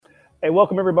Hey,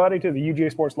 welcome everybody to the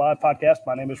UGASports Live podcast.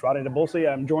 My name is Radi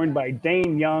Nabulsi. I'm joined by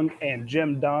Dayne Young and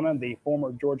Jim Donnan, the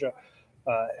former Georgia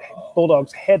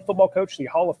Bulldogs head football coach, the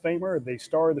Hall of Famer, the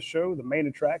star of the show, the main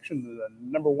attraction, the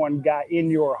number one guy in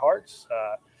your hearts,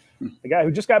 the guy who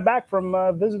just got back from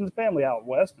visiting the family out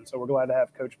west. And so we're glad to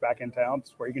have Coach back in town.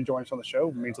 It's where he can join us on the show.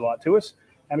 It means a lot to us.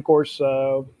 And, of course,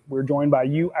 we're joined by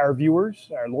you, our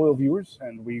viewers, our loyal viewers,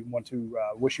 and we want to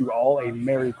wish you all a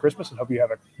Merry Christmas and hope you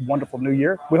have a wonderful New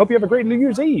Year. We hope you have a great New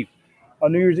Year's Eve. On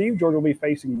New Year's Eve, Georgia will be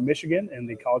facing Michigan in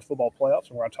the college football playoffs,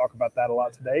 and we're going to talk about that a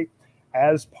lot today.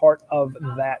 As part of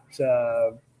that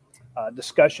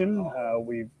discussion,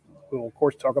 we will, of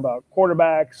course, talk about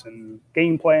quarterbacks and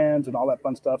game plans and all that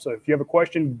fun stuff. So if you have a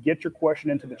question, get your question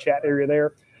into the chat area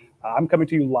there. I'm coming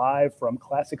to you live from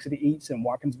Classic City Eats in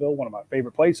Watkinsville, one of my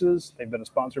favorite places. They've been a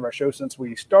sponsor of our show since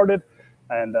we started.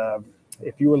 And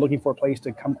if you were looking for a place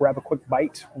to come grab a quick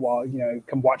bite while,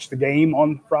 come watch the game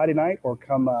on Friday night or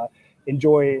come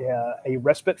enjoy a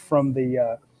respite from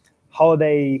the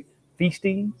holiday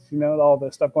feasting, all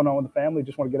the stuff going on with the family,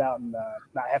 just want to get out and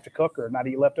not have to cook or not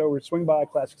eat leftovers, swing by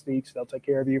Classic City Eats. They'll take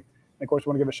care of you. And, of course, we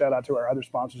want to give a shout out to our other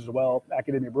sponsors as well,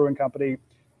 Academia Brewing Company,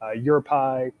 Your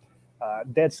Pie,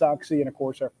 Dead Soxy, and, of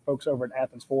course, our folks over at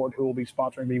Athens Ford who will be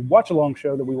sponsoring the watch-along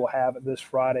show that we will have this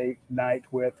Friday night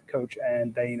with Coach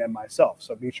and Dayne and myself.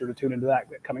 So be sure to tune into that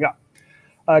coming up.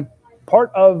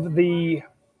 Part of the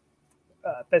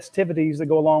festivities that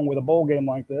go along with a bowl game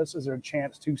like this is there a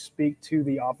chance to speak to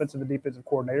the offensive and defensive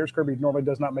coordinators. Kirby normally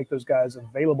does not make those guys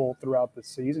available throughout the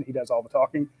season. He does all the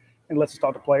talking and lets us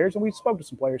talk to players. And we spoke to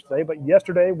some players today. But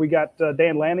yesterday we got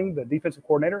Dan Lanning, the defensive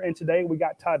coordinator, and today we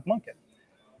got Todd Monken.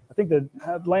 I think the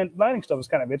Lanning stuff is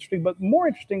kind of interesting, but more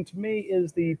interesting to me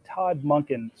is the Todd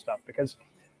Monken stuff because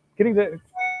getting the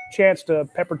chance to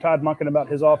pepper Todd Monken about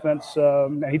his offense,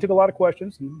 he took a lot of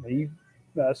questions and he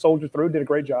soldiered through, did a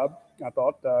great job, I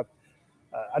thought.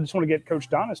 I just want to get Coach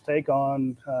Donna's take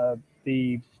on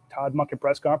the Todd Monken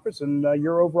press conference and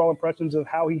your overall impressions of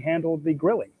how he handled the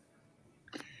grilling.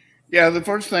 Yeah, the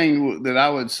first thing that I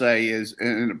would say is,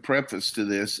 in a preface to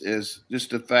this, is just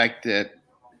the fact that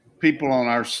people on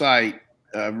our site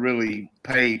really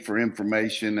pay for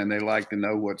information and they like to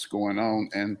know what's going on.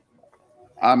 And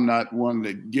I'm not one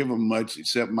to give them much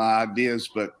except my ideas,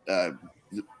 but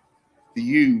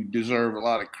you deserve a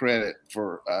lot of credit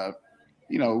for,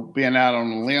 being out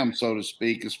on a limb, so to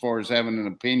speak, as far as having an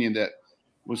opinion that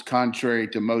was contrary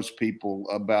to most people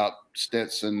about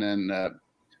Stetson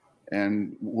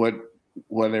and what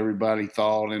everybody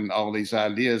thought and all these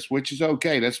ideas, which is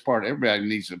okay. That's part. Everybody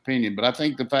needs an opinion. But I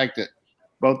think the fact that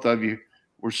both of you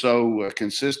were so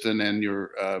consistent in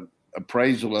your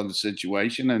appraisal of the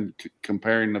situation and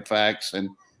comparing the facts, and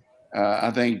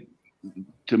I think,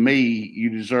 to me, you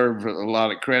deserve a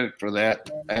lot of credit for that.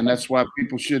 And that's why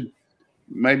people should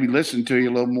maybe listen to you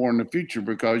a little more in the future,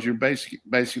 because you're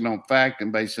basing on fact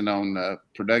and basing on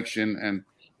production. And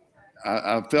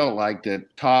I felt like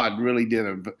that Todd really did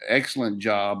an excellent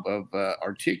job of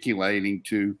articulating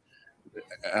to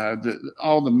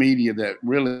all the media that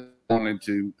really wanted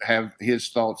to have his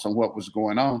thoughts on what was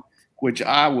going on, which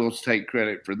I will take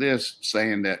credit for this,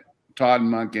 saying that Todd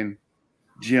Monken,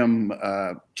 Jim,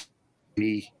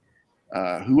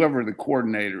 whoever the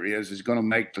coordinator is going to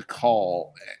make the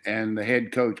call, and the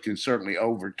head coach can certainly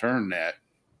overturn that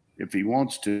if he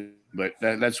wants to. But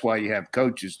that's why you have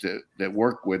coaches that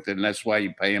work with it, and that's why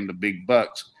you pay them the big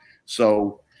bucks.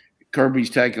 So Kirby's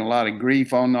taking a lot of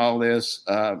grief on all this,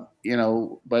 but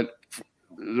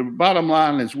the bottom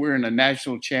line is we're in a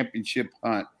national championship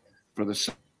hunt for the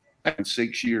second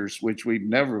 6 years, which we've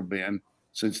never been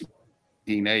since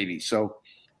 1980. So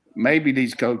maybe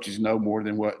these coaches know more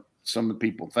than what some of the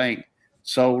people think.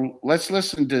 So let's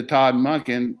listen to Todd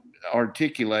Monken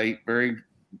articulate very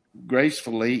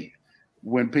gracefully,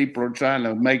 when people are trying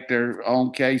to make their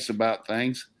own case about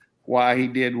things, why he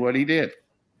did what he did.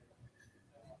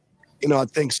 I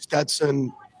think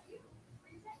Stetson,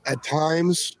 at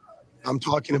times, I'm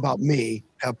talking about me,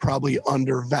 have probably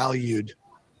undervalued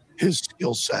his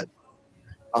skill set.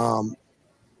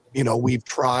 We've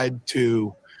tried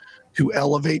to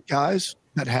elevate guys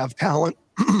that have talent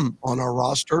on our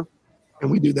roster, and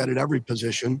we do that at every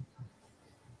position.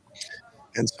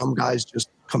 And some guys just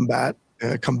combat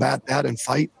that and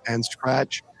fight and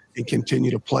scratch and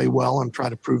continue to play well and try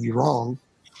to prove you wrong.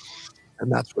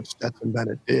 And that's what Stetson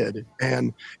Bennett did.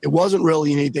 And it wasn't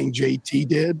really anything JT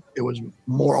did. It was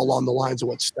more along the lines of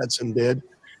what Stetson did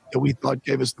that we thought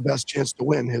gave us the best chance to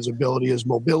win. His ability, his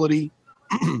mobility,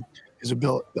 his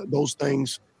ability, those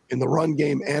things in the run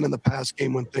game and in the pass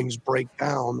game when things break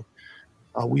down,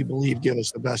 we believe give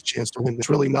us the best chance to win. There's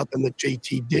really nothing that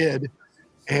JT did.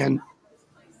 And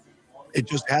It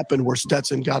just happened where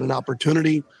Stetson got an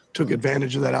opportunity, took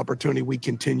advantage of that opportunity. We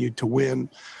continued to win.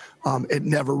 It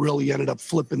never really ended up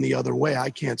flipping the other way. I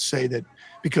can't say that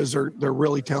because they're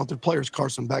really talented players.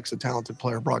 Carson Beck's a talented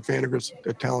player. Brock Vandergrift's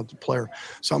a talented player.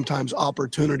 Sometimes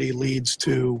opportunity leads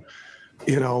to,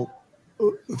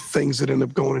 things that end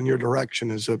up going in your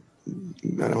direction. I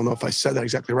don't know if I said that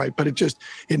exactly right, but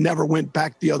it never went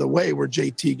back the other way where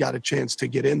JT got a chance to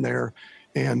get in there.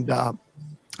 And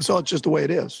so it's just the way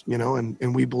it is,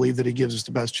 and we believe that he gives us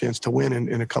the best chance to win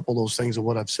in a couple of those things of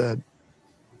what I've said.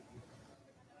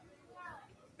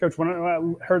 Coach, when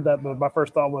I heard that, my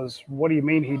first thought was, what do you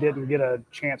mean he didn't get a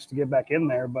chance to get back in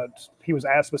there? But he was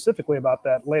asked specifically about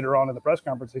that later on in the press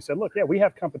conference. He said, look, yeah, we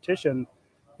have competition,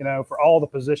 for all the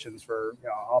positions, for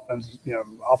offense,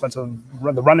 offensive,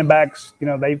 the running backs,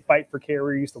 they fight for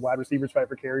carries, the wide receivers fight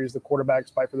for carries, the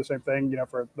quarterbacks fight for the same thing,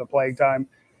 for the playing time.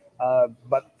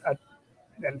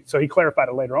 And so he clarified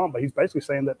it later on, but he's basically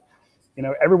saying that,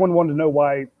 everyone wanted to know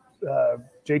why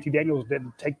JT Daniels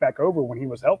didn't take back over when he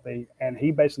was healthy. And he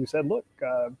basically said, look,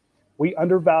 we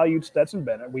undervalued Stetson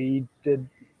Bennett. We did,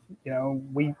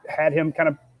 we had him kind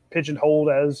of pigeonholed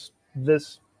as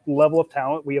this level of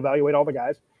talent. We evaluate all the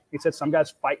guys. He said some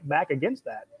guys fight back against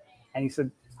that. And he said,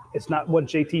 it's not what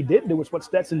JT did do, it's what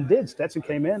Stetson did. Stetson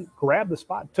came in, grabbed the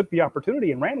spot, took the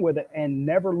opportunity and ran with it and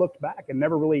never looked back and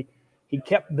never really – he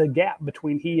kept the gap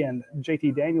between he and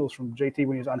JT Daniels from JT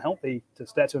when he was unhealthy to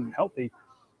Stetson healthy.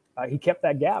 He kept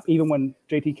that gap even when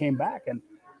JT came back. And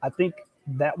I think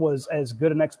that was as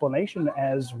good an explanation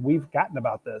as we've gotten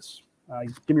about this.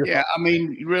 Give me your thoughts. I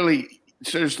mean, really,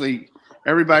 seriously,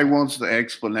 everybody wants the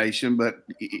explanation, but,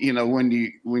 when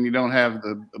you don't have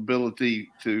the ability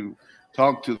to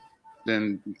talk to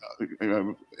then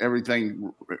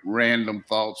everything, random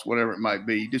thoughts, whatever it might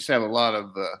be, you just have a lot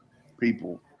of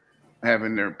people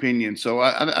having their opinion. So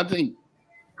I think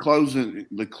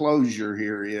the closure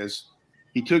here is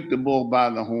he took the bull by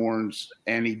the horns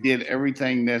and he did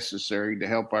everything necessary to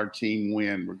help our team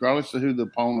win, regardless of who the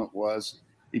opponent was.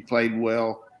 He played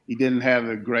well. He didn't have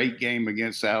a great game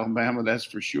against Alabama, that's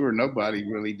for sure.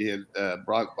 Nobody really did.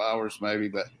 Brock Bowers maybe,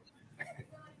 but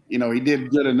he did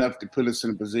good enough to put us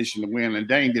in a position to win. And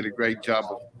Dayne did a great job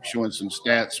of showing some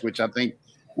stats, which I think,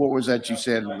 what was that you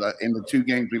said in the two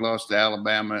games we lost to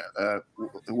Alabama?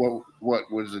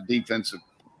 What was the defensive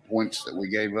points that we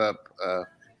gave up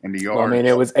in the yards? Well, I mean,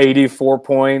 it was 84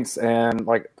 points and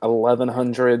like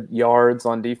 1,100 yards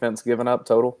on defense given up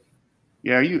total.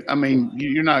 Yeah,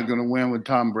 you're not going to win with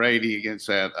Tom Brady against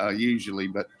that usually,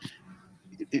 but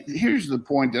here's the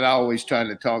point that I always try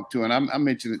to talk to, and I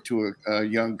mentioned it to a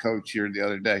young coach here the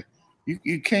other day.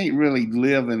 You can't really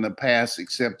live in the past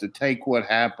except to take what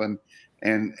happened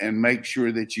and make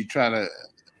sure that you try to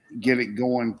get it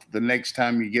going the next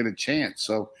time you get a chance.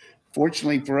 So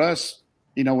fortunately for us,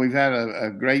 we've had a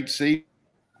great season,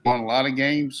 won a lot of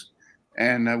games,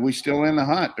 and we're still in the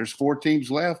hunt. There's 4 teams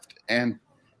left, and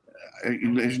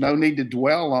there's no need to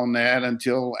dwell on that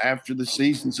until after the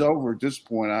season's over at this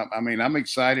point. I'm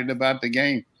excited about the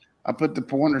game. I put the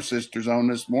Pointer Sisters on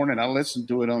this morning. I listened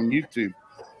to it on YouTube.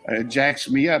 It jacks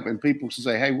me up, and people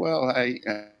say, hey,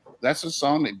 that's a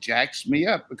song that jacks me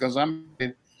up because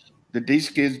that these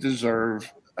kids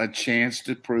deserve a chance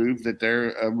to prove that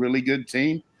they're a really good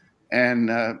team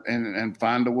and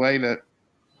find a way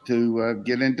to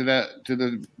get into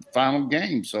the final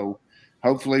game. So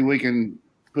hopefully we can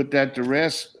put that to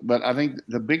rest. But I think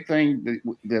the big thing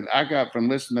that I got from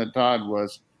listening to Todd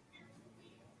was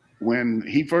when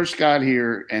he first got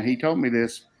here, and he told me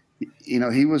this,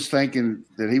 he was thinking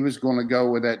that he was going to go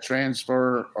with that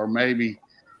transfer, or maybe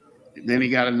then he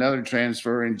got another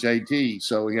transfer in JT.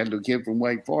 So he had a kid from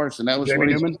Wake Forest, and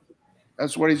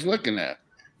that's what he's looking at.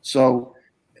 So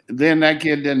then that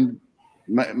kid didn't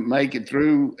make it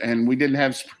through, and we didn't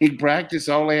have spring practice.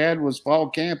 All they had was fall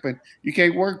camp, and you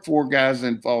can't work 4 guys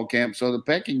in fall camp. So the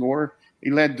pecking order, he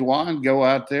let Dwan go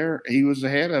out there. He was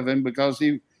ahead of him because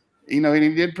he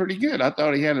did pretty good. I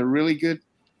thought he had a really good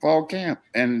fall camp,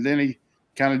 and then he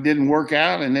kind of didn't work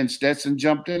out, and then Stetson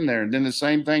jumped in there. And then the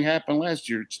same thing happened last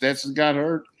year. Stetson got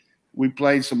hurt. We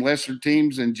played some lesser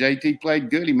teams, and JT played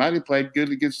good. He might have played good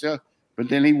against us, but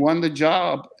then he won the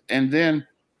job, and then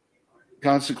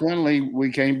consequently,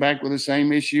 we came back with the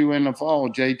same issue in the fall.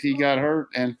 JT got hurt,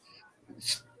 and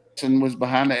Stetson was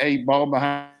behind the 8 ball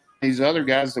behind these other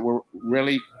guys that were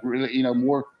really, really,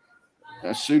 more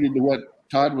suited to what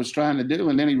Todd was trying to do.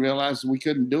 And then he realized we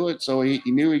couldn't do it, so he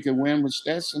knew he could win with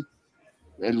Stetson,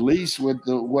 at least with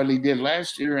what he did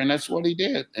last year, and that's what he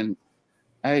did. And,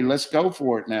 hey, let's go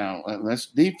for it now. Let's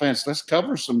defense. Let's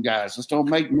cover some guys. Let's don't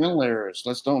make mental errors.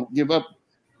 Let's don't give up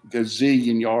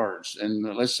gazillion yards. And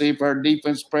let's see if our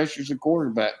defense pressures the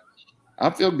quarterback. I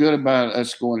feel good about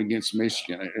us going against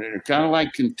Michigan. They're kind of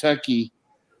like Kentucky,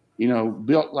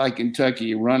 built like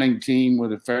Kentucky, a running team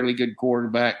with a fairly good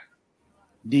quarterback,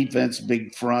 defense,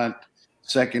 big front,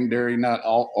 secondary, not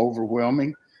all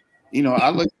overwhelming. I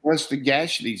look for us to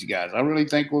gash these guys. I really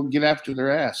think we'll get after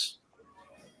their ass.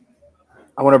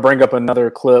 I want to bring up another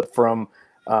clip from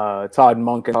Todd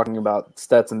Monken talking about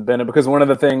Stetson Bennett, because one of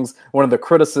the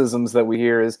criticisms that we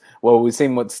hear is, well, we've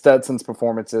seen what Stetson's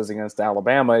performance is against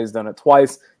Alabama. He's done it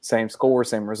twice, same score,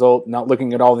 same result, not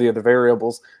looking at all the other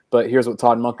variables. But here's what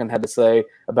Todd Monken had to say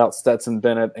about Stetson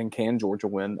Bennett and can Georgia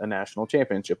win a national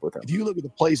championship with him. If you look at the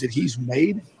plays that he's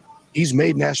made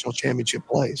national championship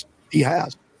plays. He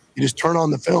has. You just turn on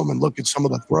the film and look at some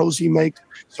of the throws he makes,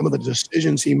 some of the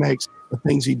decisions he makes, the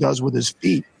things he does with his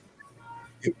feet.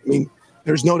 I mean,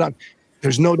 there's no doubt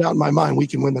in my mind we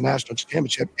can win the national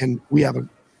championship, and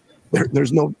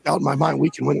there's no doubt in my mind we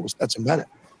can win it with Stetson Bennett.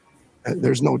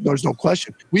 There's no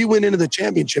question. We went into the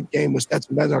championship game with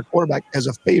Stetson Bennett, our quarterback, as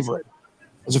a favorite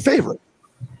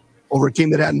over a team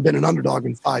that hadn't been an underdog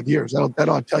in 5 years. That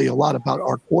ought to tell you a lot about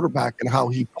our quarterback and how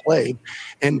he played.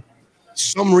 And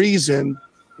some reason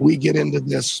we get into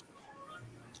this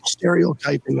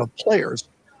stereotyping of players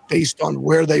based on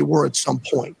where they were at some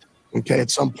point. Okay,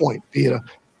 at some point, be it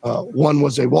one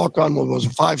was a walk-on, one was a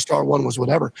 5-star, one was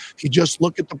whatever. If you just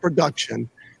look at the production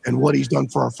and what he's done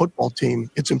for our football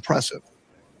team, it's impressive.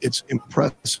 It's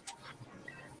impressive.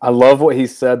 I love what he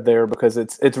said there, because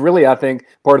it's really, I think,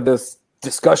 part of this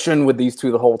discussion with these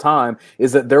two the whole time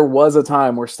is that there was a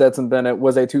time where Stetson Bennett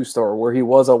was a 2-star, where he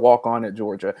was a walk-on at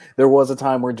Georgia. There was a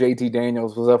time where JT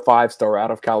Daniels was a 5-star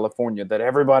out of California that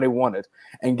everybody wanted.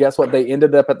 And guess what? They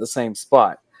ended up at the same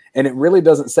spot. And it really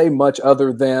doesn't say much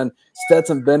other than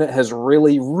Stetson Bennett has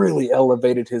really, really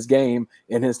elevated his game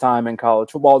in his time in college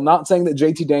football. Not saying that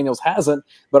JT Daniels hasn't,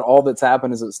 but all that's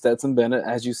happened is that Stetson Bennett,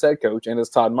 as you said, Coach, and as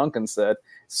Todd Monken said,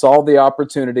 saw the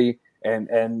opportunity,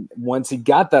 and once he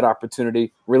got that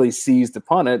opportunity, really seized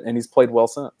upon it, and he's played well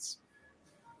since.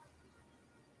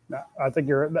 I think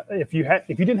if you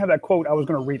didn't have that quote, I was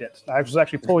going to read it. I was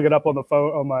actually pulling it up on the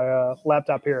phone on my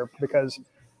laptop here, because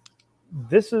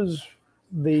this is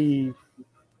the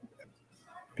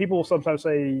people will sometimes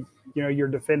say, you're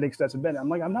defending Stetson Bennett. I'm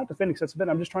like, I'm not defending Stetson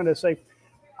Bennett. I'm just trying to say,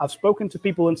 I've spoken to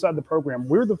people inside the program.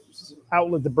 We're the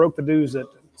outlet that broke the news that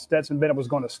Stetson Bennett was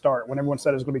going to start when everyone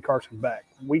said it was going to be Carson Beck.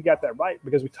 We got that right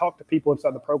because we talked to people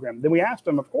inside the program. Then we asked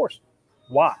them, of course,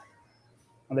 why?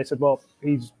 And they said, well,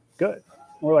 he's good.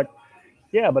 And we're like,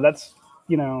 yeah, but that's,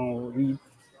 he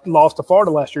lost to Florida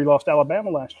last year. He lost to Alabama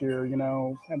last year,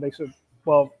 and they said,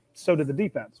 well, so did the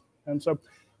defense. And so,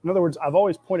 in other words, I've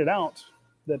always pointed out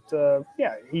that,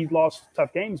 he lost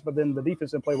tough games, but then the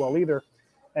defense didn't play well either.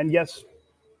 And yes,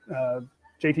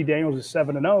 JT Daniels is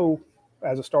 7-0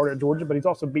 as a starter at Georgia, but he's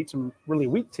also beat some really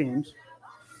weak teams.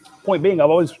 Point being, I've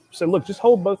always said, look, just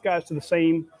hold both guys to the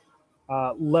same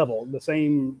level, the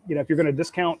same, if you're going to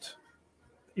discount,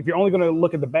 if you're only going to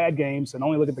look at the bad games and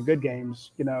only look at the good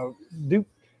games,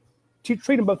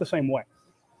 treat them both the same way.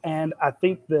 And I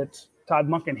think that Todd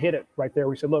Monken hit it right there.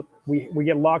 We said, look, we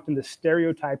get locked into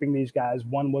stereotyping these guys.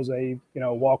 One was a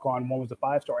walk-on, one was a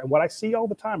 5-star. And what I see all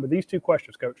the time with these two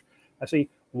questions, Coach, I see,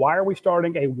 why are we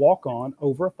starting a walk-on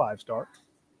over a 5-star?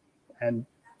 And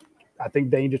I think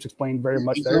Dayne just explained very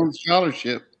much there. On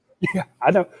scholarship. Yeah,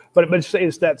 I know, but it's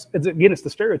the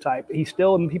stereotype. He's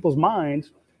still in people's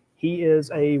minds. He is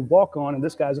a walk-on, and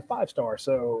this guy's a 5-star.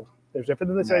 So there's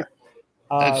everything they say.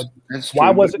 That's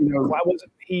why true,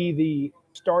 wasn't he the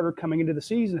starter coming into the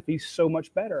season if he's so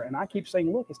much better? And I keep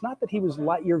saying, look, it's not that he was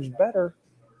light years better.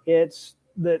 It's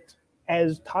that,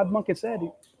 as Todd Monken said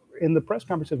in the press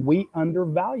conference, we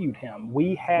undervalued him.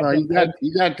 We had you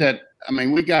got that. I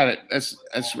mean, we got it. That's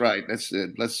right. That's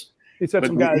it. He said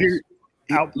some guys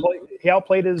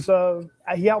outplayed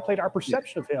our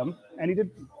perception of him, and he did.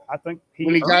 I think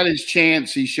when he got his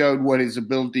chance, he showed what his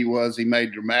ability was. He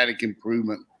made dramatic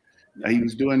improvement. He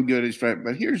was doing good as friend.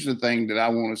 But here's the thing that I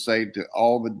want to say to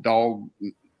all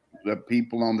the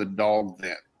people on the dog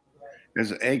vent.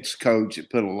 As an ex-coach that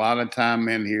put a lot of time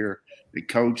in here, the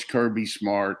coach Kirby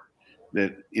Smart,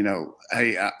 that,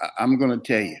 hey, I'm going to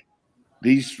tell you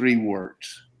these 3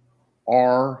 words.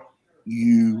 Are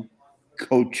you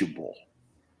coachable?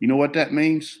 You know what that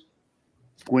means?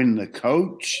 When the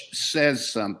coach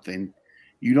says something,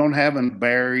 you don't have a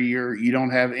barrier, you don't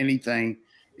have anything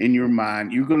in your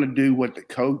mind. You're going to do what the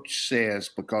coach says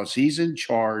because he's in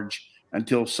charge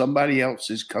until somebody else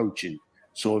is coaching.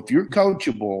 So if you're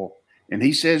coachable and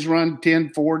he says run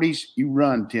 1040s, you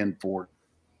run 1040.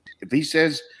 If he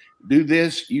says do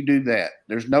this, you do that.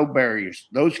 There's no barriers.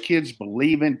 Those kids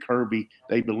believe in Kirby.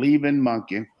 They believe in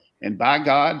Monken. And by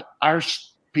God, our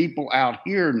people out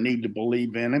here need to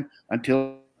believe in him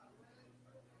until.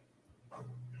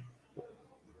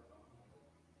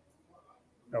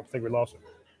 I think we lost him.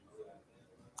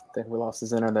 I think we lost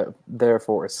his internet there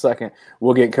for a second.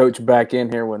 We'll get Coach back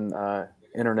in here when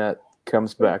internet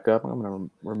comes back up. I'm going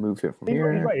to remove it from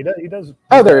here. He's right. He does.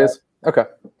 Oh, there he is. Okay.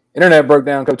 Internet broke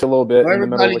down, Coach, a little bit. Well, in the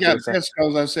middle everybody of got pissed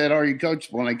because I said, "Are you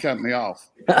coachable?" And they cut me off.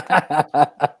 That's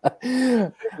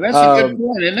a good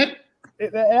point, isn't it?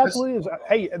 It absolutely is.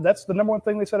 Hey, that's the number one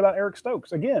thing they said about Eric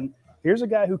Stokes. Again, here's a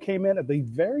guy who came in at the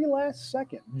very last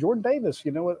second. Jordan Davis,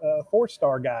 a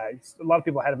 4-star guy. A lot of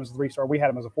people had him as a 3-star. We had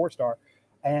him as a 4-star.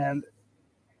 And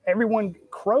everyone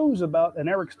crows about an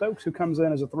Eric Stokes who comes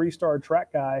in as a 3-star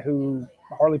track guy who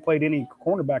hardly played any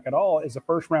cornerback at all, is a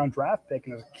first-round draft pick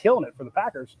and is killing it for the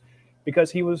Packers because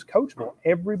he was coachable.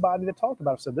 Everybody that talked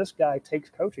about it said this guy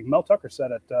takes coaching. Mel Tucker said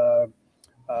it.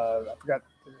 I forgot.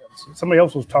 Somebody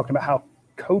else was talking about how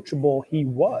coachable he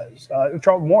was.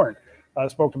 Charles Warren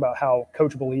spoke about how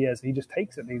coachable he is. He just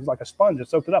takes it. He's like a sponge and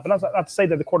soaked it up. And that's not to say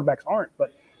that the quarterbacks aren't,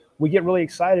 but we get really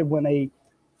excited when a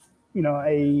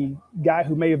guy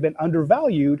who may have been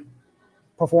undervalued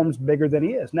performs bigger than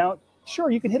he is. Now,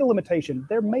 sure, you can hit a limitation.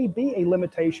 There may be a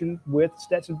limitation with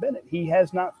Stetson Bennett. He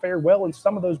has not fared well in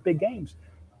some of those big games.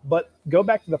 But go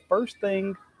back to the first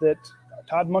thing that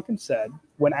Todd Monken said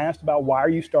when asked about why are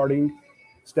you starting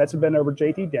Stetson Bennett over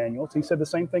JT Daniels. He said the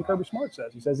same thing Kirby Smart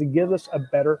says. He says he gives us a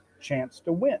better chance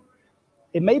to win.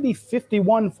 It may be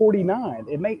 51-49.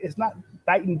 It's not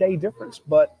night and day difference,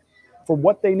 but for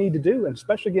what they need to do, and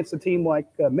especially against a team like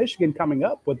Michigan coming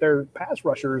up with their pass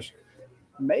rushers,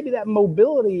 maybe that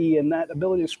mobility and that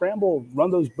ability to scramble, run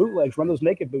those bootlegs, run those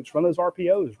naked boots, run those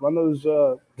RPOs, run those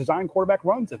design quarterback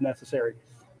runs if necessary.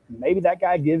 Maybe that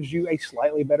guy gives you a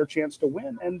slightly better chance to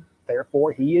win, and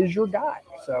therefore he is your guy.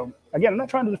 So, again, I'm not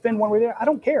trying to defend one way or the other. I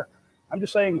don't care. I'm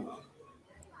just saying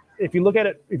if you look at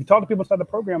it, if you talk to people inside the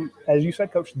program, as you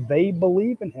said, Coach, they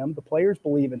believe in him. The players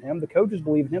believe in him. The coaches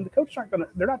believe in him. The coaches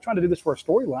they're not trying to do this for a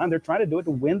storyline. They're trying to do it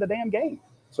to win the damn game.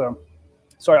 So,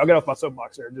 sorry, I'll get off my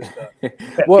soapbox there. Just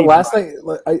well, last thing,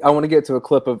 I want to get to a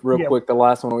clip of real quick, the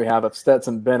last one we have of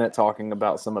Stetson Bennett talking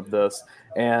about some of this.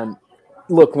 And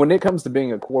look, when it comes to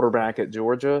being a quarterback at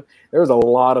Georgia, there's a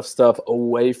lot of stuff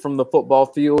away from the football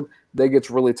field that gets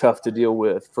really tough to deal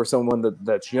with for someone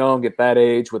that's young at that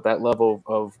age with that level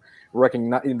of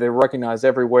they're recognized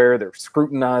everywhere. They're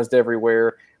scrutinized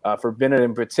everywhere. For Bennett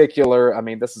in particular, I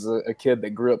mean, this is a kid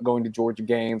that grew up going to Georgia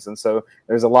games, and so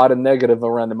there's a lot of negative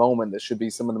around the moment that should be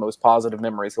some of the most positive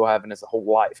memories he'll have in his whole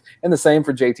life. And the same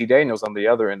for JT Daniels on the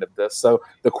other end of this. So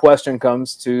the question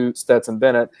comes to Stetson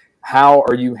Bennett, how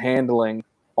are you handling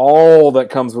all that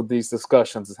comes with these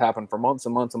discussions? Has happened for months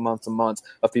and months and months and months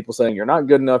of people saying you're not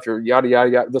good enough, you're yada, yada,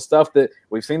 yada. The stuff that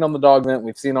we've seen on the dog vent,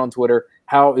 we've seen on Twitter.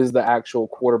 How is the actual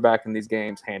quarterback in these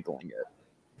games handling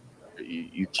it?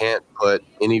 You can't put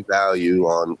any value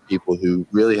on people who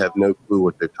really have no clue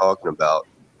what they're talking about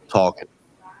talking.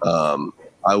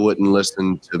 I wouldn't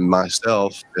listen to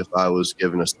myself if I was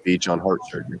giving a speech on heart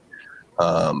surgery.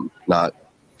 Not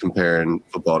comparing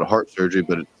football to heart surgery,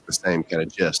 but it's the same kind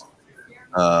of gist.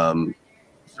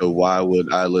 So why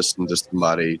would I listen to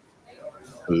somebody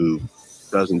who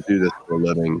doesn't do this for a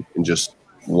living and just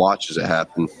watches it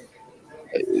happen?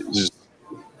 It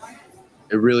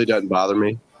really doesn't bother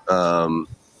me.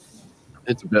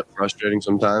 It's a bit frustrating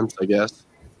sometimes, I guess.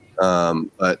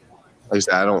 But like I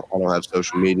said, I don't have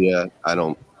social media. I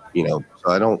don't,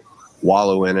 so I don't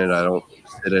wallow in it. I don't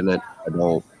sit in it. I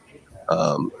don't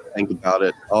think about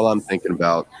it. All I'm thinking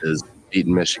about is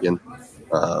beating Michigan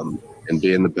and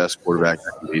being the best quarterback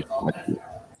I can be for my team.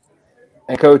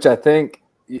 And Coach, I think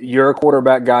you're a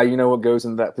quarterback guy. You know what goes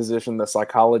into that position, the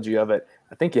psychology of it.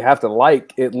 I think you have to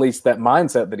like at least that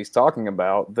mindset that he's talking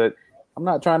about, that I'm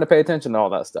not trying to pay attention to all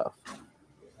that stuff.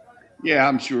 Yeah,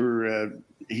 I'm sure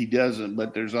he doesn't,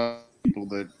 but there's other people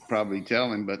that probably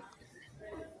tell him. But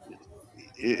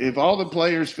if all the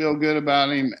players feel good about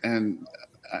him, and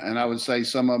I would say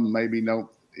some of them maybe no,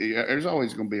 there's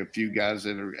always going to be a few guys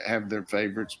that have their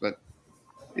favorites, but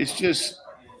it's just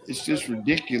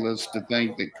ridiculous to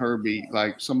think that Kirby,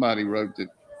 like somebody wrote that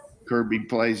Kirby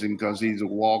plays him because he's a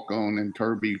walk-on, and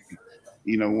Kirby,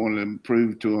 wanted to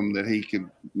prove to him that he could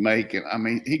make it. I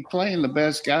mean, he's playing the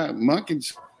best guy.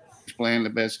 Monken's playing the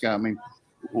best guy. I mean,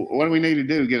 what do we need to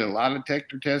do? Get a lie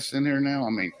detector tests in here now? I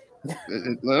mean,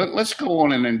 let's go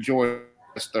on and enjoy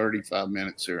this 35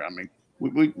 minutes here. I mean,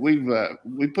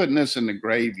 we're putting this in the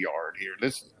graveyard here.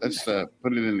 Let's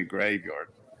put it in the graveyard.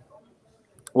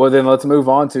 Well, then let's move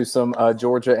on to some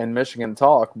Georgia and Michigan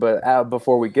talk. But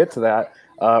before we get to that,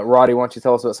 Roddy, why don't you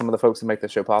tell us about some of the folks who make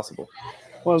this show possible?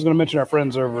 Well, I was going to mention our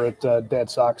friends over at Dead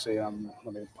Soxy.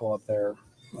 Let me pull up their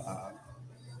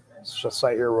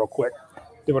site here real quick.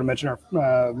 They want to mention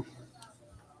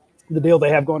the deal they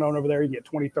have going on over there. You get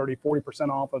 20, 30, 40%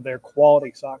 off of their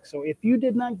quality socks. So if you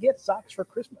did not get socks for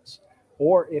Christmas,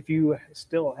 or if you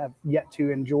still have yet to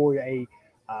enjoy a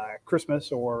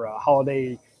Christmas or a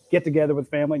holiday get together with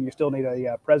family and you still need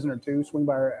a present or two, swing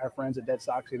by our friends at Dead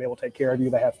Soxy. They will take care of you.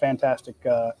 They have fantastic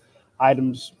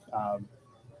items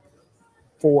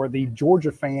for the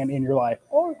Georgia fan in your life,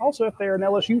 or also if they're an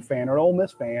LSU fan or an Ole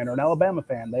Miss fan or an Alabama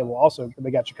fan,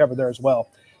 they got you covered there as well.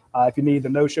 If you need the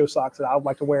no-show socks that I would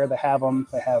like to wear, they have them.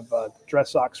 They have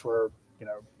dress socks for,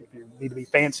 if you need to be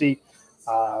fancy,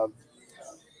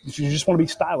 if you just want to be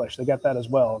stylish, they got that as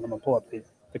well. And I'm going to pull up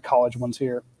the college ones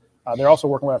here. They're also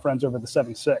working with our friends over at the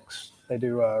 7-6. They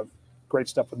do great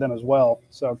stuff with them as well.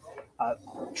 So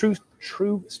true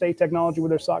stay technology with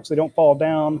their socks. They don't fall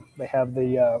down. They have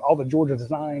all the Georgia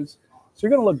designs. So you're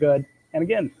going to look good. And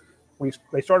again,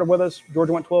 they started with us.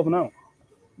 Georgia went 12-0. I'm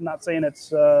not saying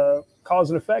it's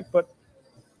cause and effect, but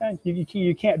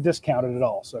you can't discount it at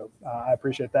all. So I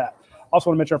appreciate that. Also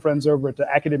want to mention our friends over at the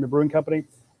Academy Brewing Company.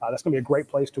 That's going to be a great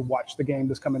place to watch the game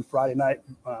this coming Friday night.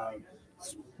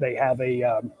 They have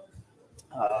a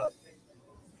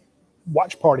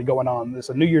watch party going on. It's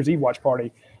a New Year's Eve watch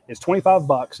party. It's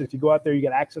 $25. If you go out there, you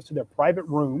get access to their private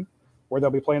room where they'll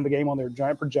be playing the game on their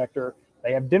giant projector.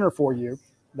 They have dinner for you.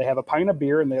 They have a pint of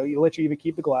beer, and they'll let you even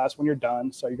keep the glass when you're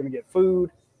done. So you're going to get food,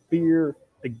 beer,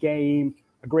 the game,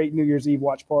 a great New Year's Eve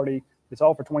watch party. It's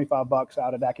all for $25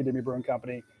 out at Academy Brewing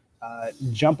Company.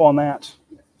 Jump on that.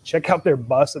 Check out their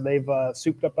bus that they've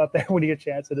souped up out there when you get a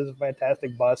chance. It is a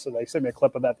fantastic bus. So they sent me a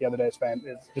clip of that the other day. It's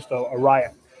just a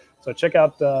riot. So check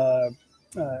out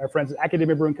our friends at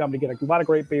Academy Brewing Company. Get a lot of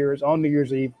great beers on New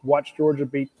Year's Eve. Watch Georgia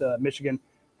beat Michigan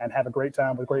and have a great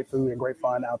time with great food and great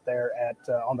fun out there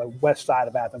on the west side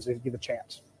of Athens if you get a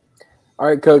chance. All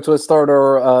right, Coach, let's start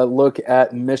our look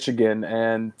at Michigan.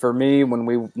 And for me, when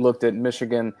we looked at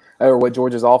Michigan, or what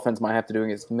Georgia's offense might have to do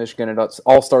against Michigan, it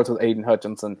all starts with Aiden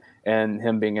Hutchinson and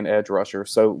him being an edge rusher.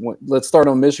 So let's start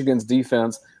on Michigan's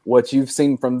defense, what you've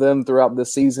seen from them throughout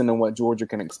this season and what Georgia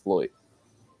can exploit.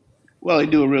 Well, they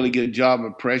do a really good job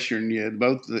of pressuring you.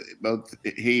 Both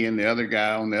he and the other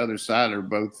guy on the other side are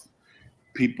both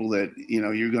people that,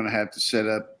 you're going to have to set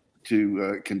up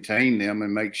to contain them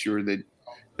and make sure that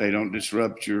they don't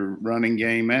disrupt your running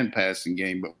game and passing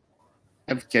game, but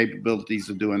have capabilities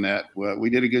of doing that. Well, we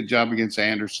did a good job against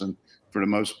Anderson for the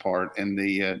most part in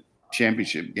the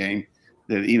championship game.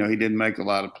 That he didn't make a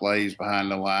lot of plays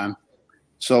behind the line.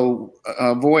 So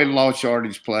avoid low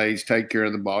yardage plays. Take care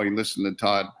of the ball. You listen to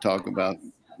Todd talk about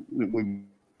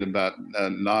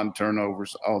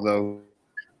non-turnovers, although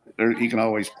he can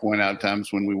always point out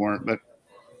times when we weren't,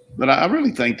 But I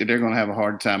really think that they're going to have a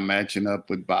hard time matching up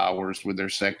with Bowers, with their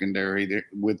secondary,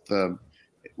 with the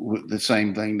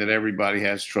same thing that everybody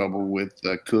has trouble with,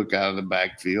 Cook out of the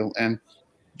backfield. And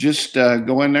just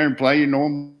go in there and play your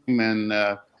normal game.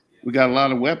 And we got a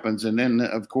lot of weapons. And then,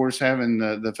 of course, having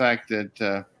the fact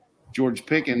that George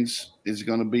Pickens is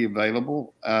going to be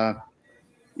available,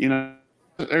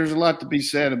 there's a lot to be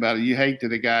said about it. You hate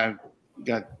that a guy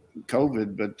got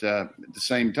COVID, but at the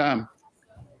same time,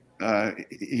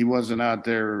 he wasn't out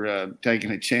there taking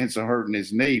a chance of hurting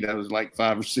his knee. That was like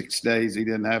 5 or 6 days. He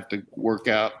didn't have to work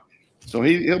out. So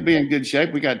he'll be in good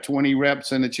shape. We got 20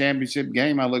 reps in the championship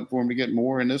game. I look for him to get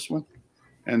more in this one.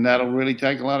 And that'll really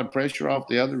take a lot of pressure off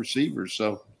the other receivers.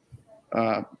 So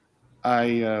one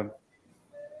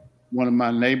of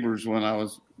my neighbors when I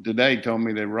was today told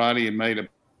me that Radi had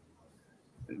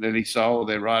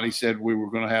Radi said we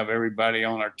were going to have everybody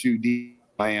on our 2D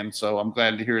plan. So I'm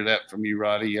glad to hear that from you,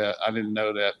 Radi. I didn't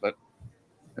know that, but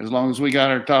as long as we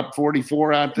got our top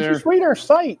 44 out there, just read our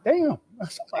site. Damn,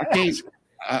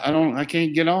 I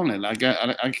can't get on it. I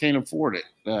can't afford it.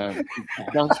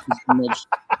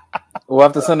 We'll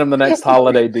have to send him the next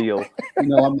holiday deal. I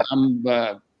know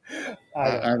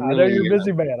you're a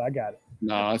busy man. I got it.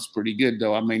 No, it's pretty good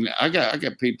though. I mean, I got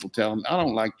people telling me I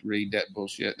don't like to read that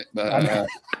bullshit, but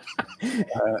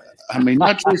I mean,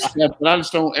 not true stuff. But I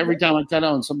just don't. Every time I cut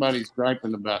on, somebody's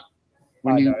griping about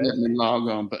when you let me log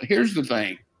on. But here's the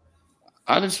thing: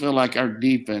 I just feel like our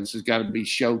defense has got to be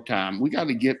showtime. We got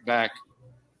to get back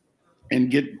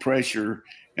and get pressure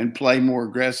and play more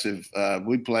aggressive.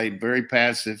 We played very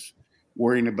passive,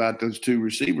 worrying about those two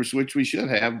receivers, which we should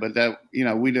have, but that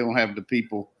we don't have the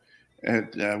people.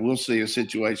 We'll see a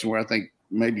situation where I think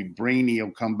maybe Breeny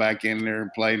will come back in there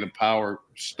and play the power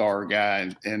star guy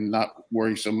and not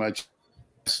worry so much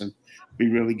and be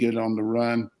really good on the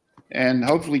run. And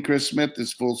hopefully Chris Smith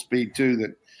is full speed too.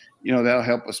 That that'll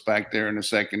help us back there in the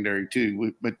secondary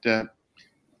too. But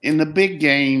in the big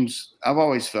games, I've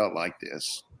always felt like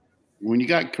this. When you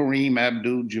got Kareem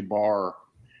Abdul-Jabbar,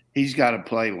 he's got to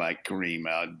play like Kareem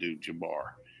Abdul-Jabbar.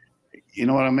 You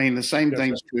know what I mean? The same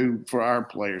thing's true for our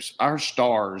players. Our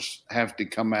stars have to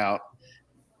come out,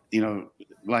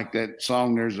 like that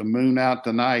song, There's a Moon Out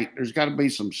Tonight. There's got to be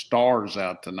some stars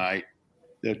out tonight.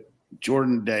 That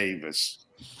Jordan Davis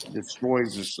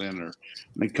destroys the center,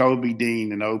 Nakobe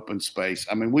Dean in open space.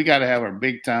 I mean, we got to have our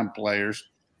big-time players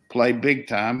play big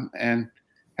time and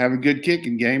have a good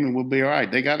kicking game, and we'll be all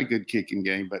right. They got a good kicking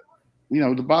game. But,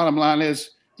 the bottom line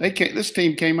is this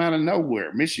team came out of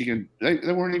nowhere. Michigan, they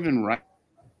weren't even ranked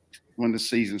when the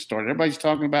season started. Everybody's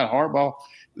talking about Harbaugh.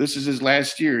 This is his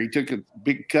last year. He took a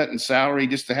big cut in salary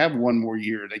just to have one more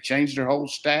year. They changed their whole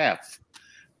staff.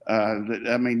 They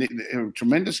have a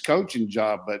tremendous coaching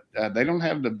job, but they don't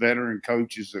have the veteran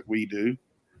coaches that we do.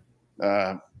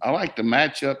 I like the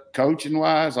matchup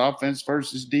coaching-wise, offense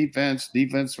versus defense,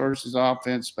 defense versus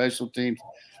offense, special teams.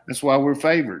 That's why we're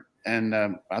favored, and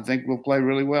I think we'll play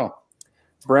really well.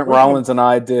 Brent Rollins and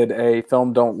I did a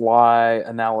film don't lie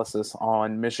analysis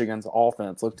on Michigan's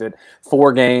offense. Looked at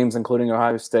 4 games, including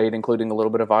Ohio State, including a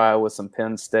little bit of Iowa, some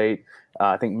Penn State.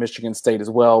 I think Michigan State as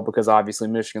well, because obviously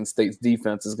Michigan State's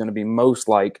defense is going to be most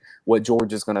like what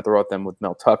Georgia's going to throw at them with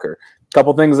Mel Tucker. A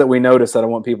couple things that we noticed that I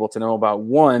want people to know about.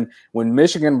 One, when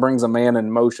Michigan brings a man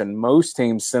in motion, most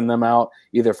teams send them out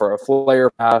either for a flare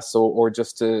pass or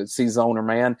just to see zone or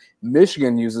man.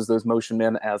 Michigan uses those motion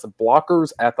men as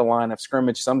blockers at the line of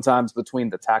scrimmage, sometimes between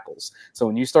the tackles. So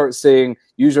when you start seeing,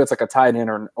 usually it's like a tight end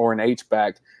or an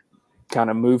H-back, kind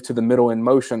of move to the middle in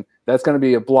motion, that's going to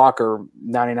be a blocker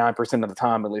 99% of the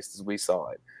time, at least as we saw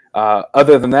it.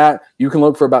 Other than that, you can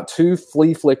look for about 2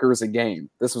 flea flickers a game.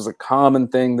 This was a common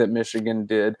thing that Michigan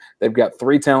did. They've got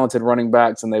 3 talented running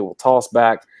backs, and they will toss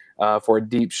back for a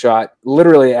deep shot.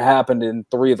 Literally, it happened in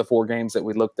 3 of the 4 games that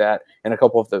we looked at, and a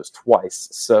couple of those twice.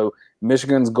 So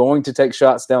Michigan's going to take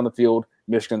shots down the field.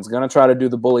 Michigan's going to try to do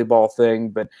the bully ball thing,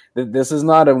 but this is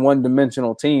not a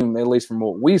one-dimensional team, at least from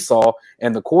what we saw.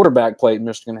 And the quarterback play at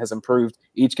Michigan has improved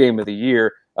each game of the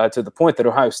year to the point that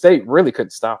Ohio State really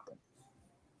couldn't stop them.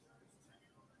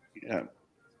 Yeah.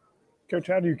 Coach,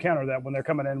 how do you counter that when they're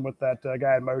coming in with that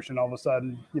guy in motion? All of a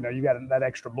sudden, you got that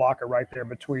extra blocker right there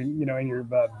between, in your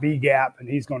B gap, and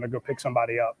he's going to go pick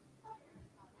somebody up.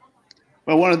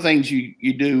 Well, one of the things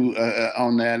you do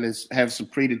on that is have some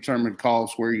predetermined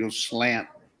calls where you'll slant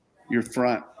your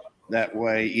front. That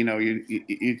way, you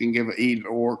can give an either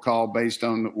or call based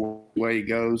on the way he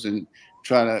goes and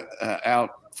try to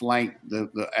outflank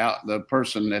the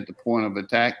person at the point of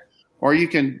attack, or you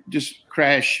can just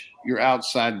crash your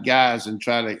outside guys and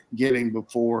try to get him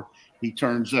before he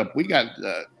turns up. We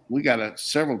got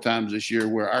several times this year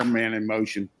where our man in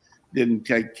motion didn't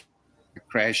take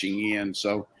crashing in,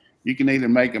 so. You can either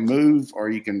make a move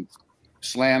or you can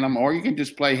slant them, or you can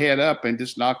just play head up and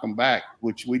just knock them back,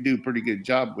 which we do a pretty good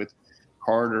job with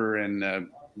Carter and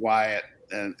Wyatt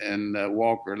and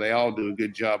Walker. They all do a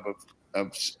good job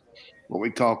of what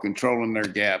we call controlling their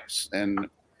gaps.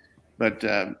 But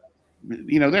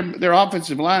their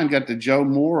offensive line got the Joe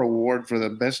Moore Award for the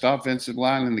best offensive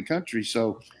line in the country.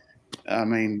 So, I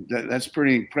mean, that's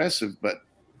pretty impressive. But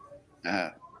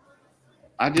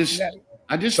I just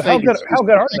so think how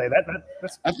good are they?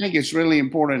 I think it's really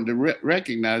important to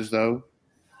recognize, though,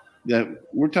 that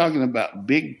we're talking about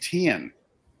Big Ten.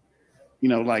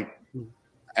 Like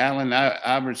Allen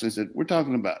Iverson said, we're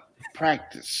talking about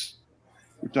practice.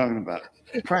 We're talking about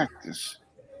practice.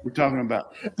 We're talking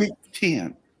about Big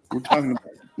Ten. We're talking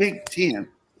about Big Ten.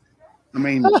 I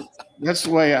mean, that's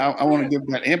the way I want to give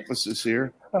that emphasis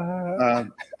here. I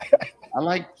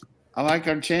like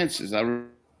our chances. I really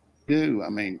do.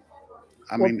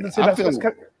 Everybody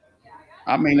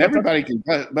can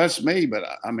bust me, but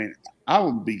I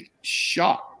would be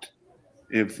shocked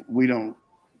if we don't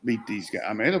beat these guys.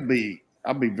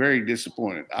 I'll be very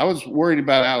disappointed. I was worried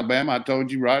about Alabama. I told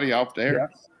you, Radi, off there. Yeah.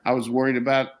 I was worried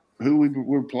about who we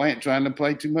were trying to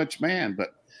play too much man.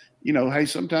 But hey,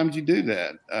 sometimes you do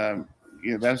that.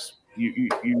 That's you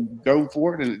go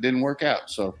for it and it didn't work out.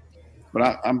 So,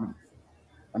 but I'm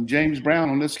James Brown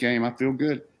on this game. I feel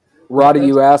good. Radi,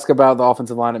 you ask about the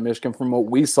offensive line at Michigan. From what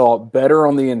we saw, better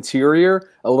on the interior,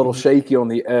 a little shaky on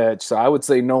the edge. So I would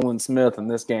say Nolan Smith in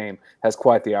this game has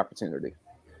quite the opportunity.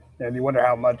 And you wonder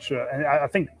how much and I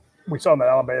think we saw in the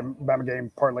Alabama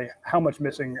game partly how much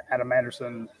missing Adam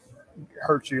Anderson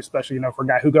hurts you, especially, for a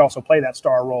guy who could also play that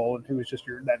star role and who was just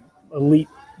that elite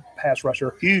pass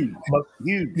rusher. Huge. But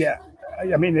huge. Yeah.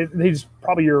 I mean, he's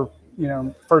probably your,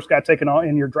 first guy taken on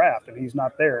in your draft, and he's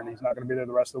not there, and he's not going to be there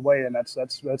the rest of the way. And that's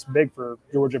big for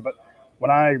Georgia. But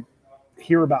when I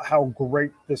hear about how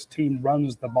great this team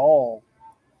runs the ball,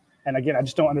 and again, I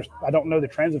just don't understand. I don't know the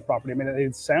transit property. I mean,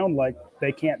 it sounds like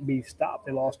they can't be stopped.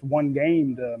 They lost one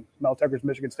game to Mel Tucker's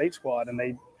Michigan State squad, and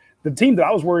the team that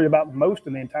I was worried about most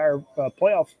in the entire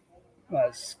playoff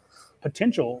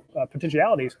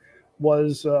potentialities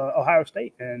was Ohio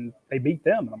State, and they beat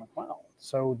them. And I'm like, wow.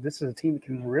 So this is a team that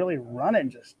can really run it and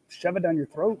just shove it down your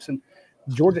throats. And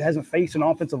Georgia hasn't faced an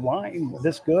offensive line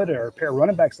this good or a pair of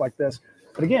running backs like this.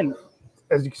 But again,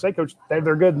 as you say, Coach,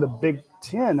 they're good in the Big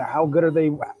Ten. How good are they?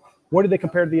 What do they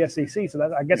compare to the SEC?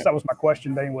 So I guess that was my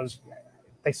question, Dayne, was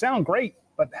they sound great,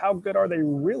 but how good are they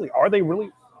really? Are they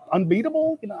really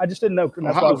unbeatable? I just didn't know.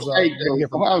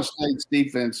 Ohio State's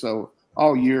defense, so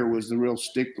all year was the real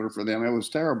stickler for them. It was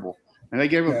terrible. And they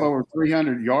gave up over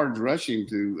 300 yards rushing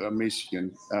to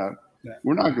Michigan.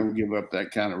 We're not going to give up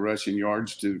that kind of rushing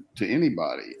yards to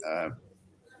anybody.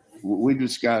 We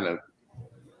just got to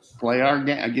play our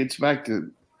game. It gets back to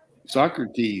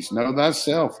Socrates. Know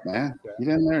thyself, man. Get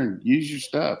in there and use your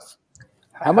stuff.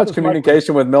 How much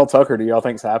communication with Mel Tucker do y'all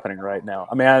think is happening right now?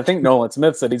 I mean, I think Nolan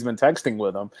Smith said he's been texting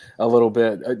with him a little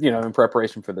bit, in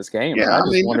preparation for this game. Yeah, I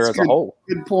just wonder as a whole.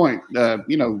 Good point.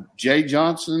 Jay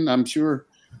Johnson, I'm sure,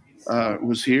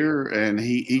 was here, and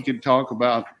he could talk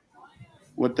about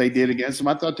what they did against them.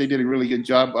 I thought they did a really good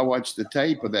job. I watched the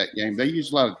tape of that game. They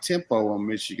used a lot of tempo on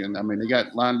Michigan. I mean, they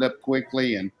got lined up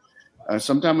quickly, and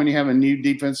sometimes when you have a new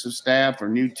defensive staff or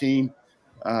new team,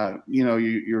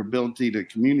 your ability to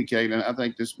communicate. And I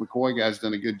think this McCoy guy's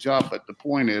done a good job. But the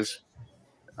point is,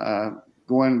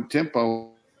 going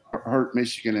tempo hurt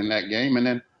Michigan in that game. And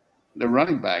then the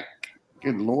running back,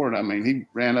 good Lord, I mean, he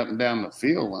ran up and down the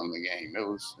field on the game. It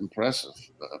was impressive.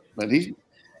 But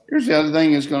here's the other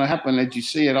thing that's going to happen that you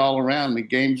see it all around. The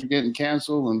games are getting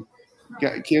canceled, and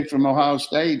got a kid from Ohio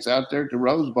State's out there at the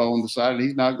Rose Bowl and decided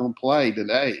he's not going to play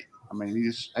today. I mean,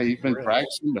 he's been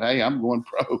practicing, but hey, I'm going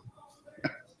pro.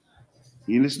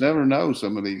 You just never know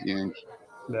some of these games.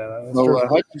 Yeah, that's so true.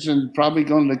 Hutchinson's probably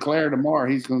going to declare tomorrow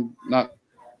he's going to not.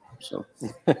 So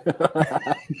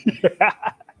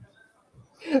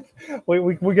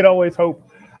we could always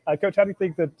hope. Coach, how do you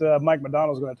think that Mike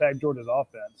Macdonald is going to attack Georgia's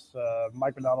offense?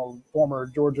 Mike Macdonald, former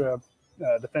Georgia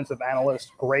defensive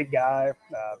analyst, great guy.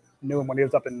 Knew him when he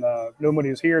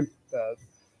was here.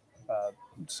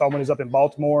 Saw when he was up in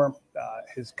Baltimore.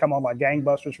 Has come on like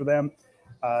gangbusters for them.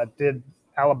 Did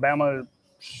Alabama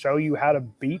show you how to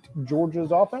beat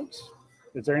Georgia's offense?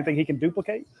 Is there anything he can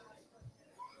duplicate?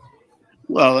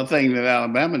 Well, the thing that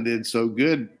Alabama did so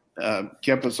good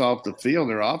kept us off the field,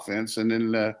 their offense, and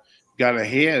then got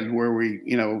ahead where we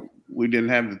didn't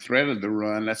have the threat of the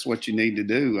run. That's what you need to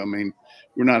do. I mean,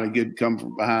 we're not a good come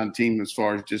from behind team as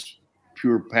far as just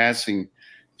pure passing,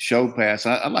 show pass.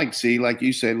 I'd like to see, like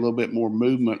you said, a little bit more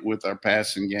movement with our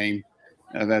passing game.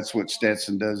 That's what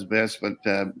Stetson does best, but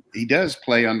he does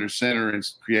play under center and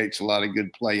creates a lot of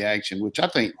good play action, which I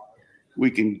think we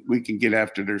can get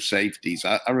after their safeties.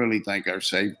 I really think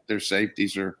their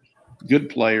safeties are good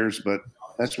players, but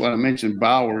that's what I mentioned.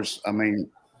 Bowers, I mean,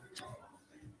 I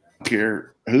don't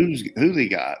care who they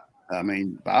got. I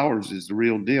mean, Bowers is the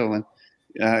real deal.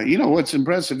 And what's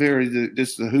impressive here is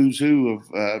just the who's who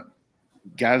of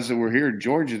guys that were here at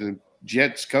Georgia. The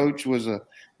Jets coach was a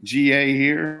GA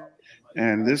here.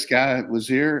 And this guy was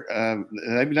here.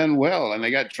 They've done well, and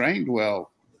they got trained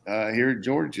well here at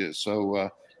Georgia. So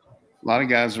a lot of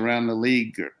guys around the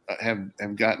league have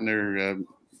gotten their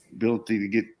ability to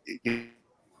get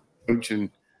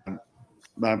coaching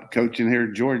by coaching here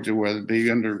at Georgia, whether it be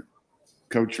under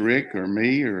Coach Rick or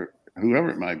me or whoever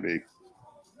it might be.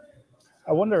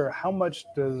 I wonder how much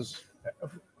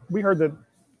we heard that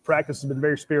practice has been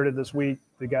very spirited this week.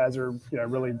 The guys are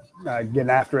really getting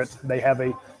after it. They have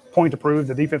a point to prove.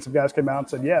 The defensive guys came out and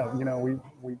said,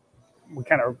 we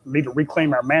kind of need to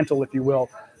reclaim our mantle, if you will.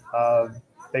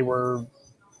 They were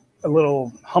a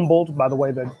little humbled by the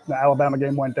way the Alabama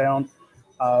game went down.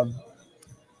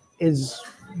 Is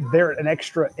there an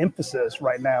extra emphasis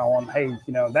right now on, hey,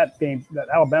 that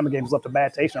Alabama game's left a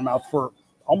bad taste in our mouth for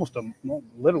almost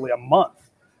literally a month?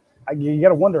 You got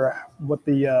to wonder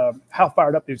how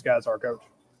fired up these guys are, Coach.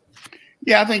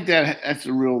 Yeah, I think that's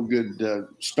a real good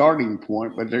starting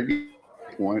point, but they're good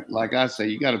point. Like I say,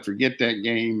 you got to forget that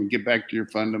game and get back to your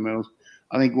fundamentals.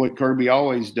 I think what Kirby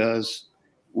always does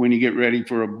when you get ready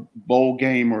for a bowl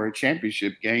game or a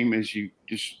championship game is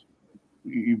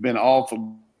you've been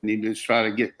awful and you just try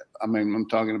to get I mean, I'm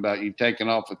talking about you taking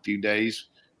off a few days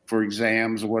for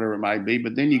exams or whatever it might be,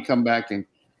 but then you come back and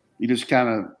you just kind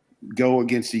of go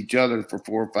against each other for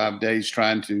 4 or 5 days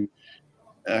trying to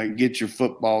get your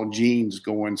football genes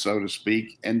going, so to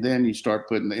speak, and then you start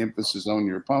putting the emphasis on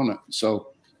your opponent. So,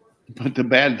 but the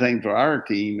bad thing for our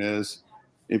team is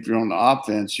if you're on the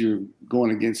offense, you're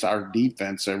going against our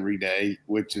defense every day,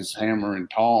 which is hammer and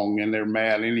tong, and they're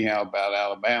mad anyhow about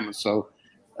Alabama. So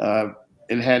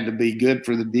it had to be good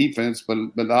for the defense, but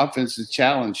the offense is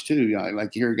challenged too. You know,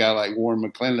 like you hear a guy like Warren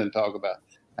McClendon talk about,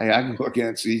 hey, I go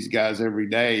against these guys every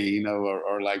day, you know,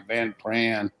 or like Van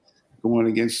Pran going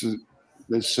against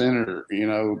the center, you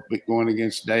know, going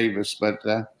against Davis. But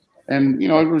and, you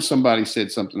know, somebody said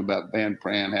something about Van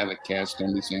Pran had a cast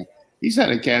on his hand. He's had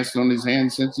a cast on his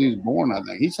hand since he was born, I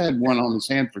think. He's had one on his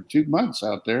hand for 2 months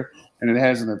out there, and it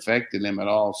hasn't affected him at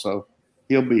all. So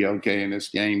he'll be okay in this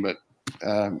game. But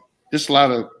just a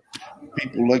lot of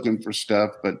people looking for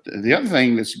stuff. But the other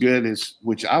thing that's good is,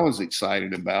 which I was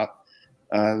excited about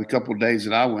the couple of days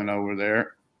that I went over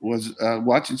there, was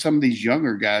watching some of these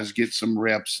younger guys get some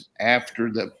reps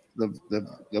after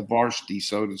the varsity,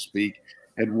 so to speak,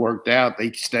 had worked out.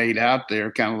 They stayed out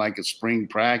there kind of like a spring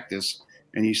practice,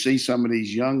 and you see some of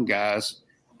these young guys,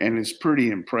 and it's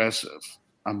pretty impressive.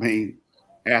 I mean,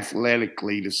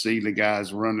 athletically, to see the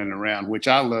guys running around, which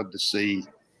I love to see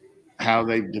how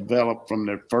they've developed from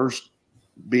their first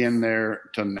being there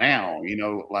to now, you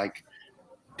know, like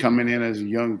coming in as a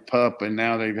young pup, and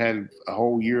now they've had a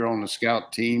whole year on the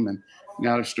scout team, and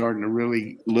now they're starting to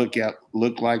really look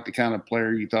like the kind of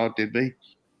player you thought they'd be.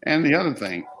 And the other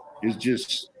thing is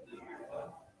just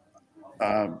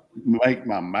make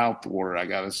my mouth water, I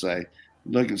got to say.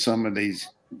 Look at some of these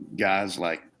guys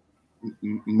like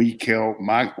Mykel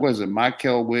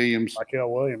Williams. Mykel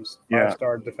Williams, Yeah.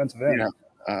 5-star defensive end. Yeah.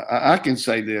 I can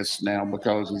say this now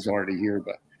because he's already here,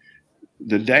 but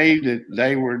the day that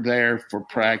they were there for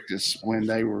practice, when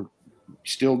they were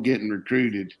still getting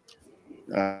recruited,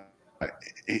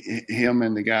 him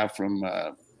and the guy from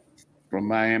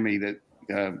Miami that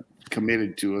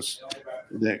committed to us,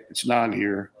 that it's not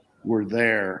here, were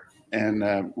there,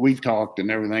 and we talked and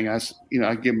everything. I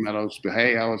give him those,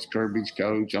 hey, I was Kirby's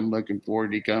coach. I'm looking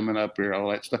forward to coming up here,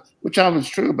 all that stuff, which I was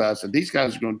true about. I said, these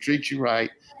guys are going to treat you right.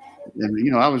 And,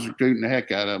 you know, I was recruiting the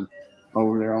heck out of them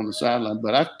over there on the sideline.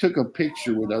 But I took a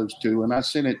picture with those two, and I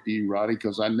sent it to you, Roddy,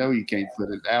 because I know you can't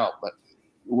put it out. But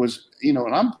it was, you know,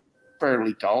 and I'm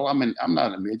fairly tall. I mean, I'm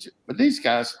not a midget. But these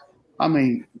guys, I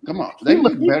mean, come on. They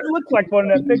look better. He looks like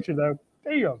one in that picture, though.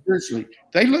 There you go. Seriously,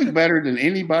 they look better than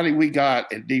anybody we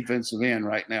got at defensive end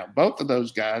right now. Both of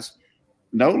those guys.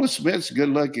 Nola Smith's a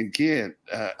good-looking kid.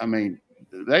 I mean,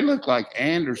 they look like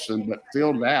Anderson, but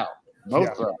filled out. Both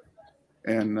of them.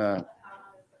 And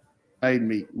made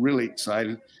me really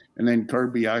excited. And then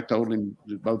Kirby, I told him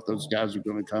that both those guys are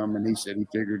going to come, and he said he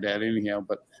figured that anyhow.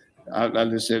 But I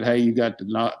just said, hey, you got the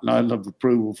nod of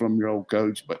approval from your old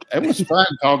coach. But it was fun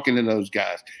talking to those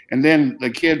guys. And then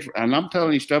the kid, and I'm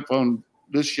telling you stuff on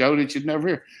this show that you'd never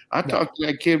hear. I talked to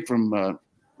that kid from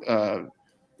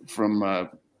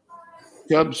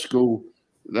Chubb School.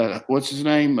 What's his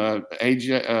name?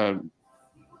 AJ,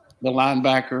 the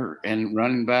linebacker and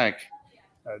running back.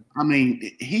 I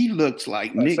mean, he looks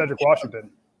like Nick Cedric Washington.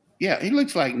 Yeah, he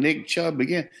looks like Nick Chubb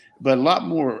again, but a lot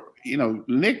more. You know,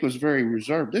 Nick was very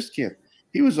reserved. This kid,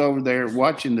 he was over there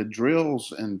watching the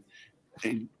drills and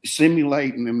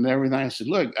simulating them and everything. I said,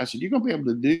 look, you're going to be able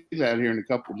to do that here in a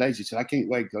couple of days. He said, I can't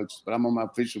wait, Coach, but I'm on my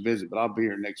official visit, but I'll be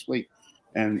here next week.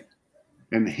 And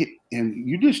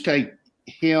you just take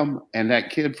him and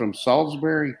that kid from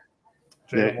Salisbury,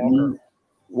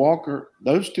 Walker,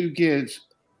 those two kids.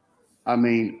 I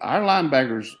mean, our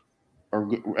linebackers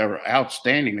are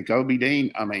outstanding. Nakobe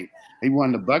Dean, I mean, he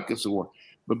won the Buckets Award.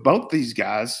 But both these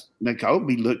guys,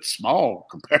 Nakobe looked small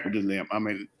compared to them. I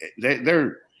mean,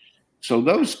 they're – so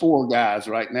those four guys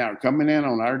right now are coming in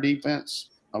on our defense,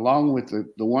 along with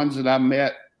the ones that I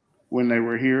met when they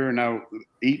were here and I was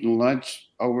eating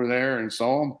lunch over there and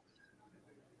saw them.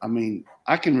 I mean,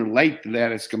 I can relate to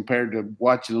that as compared to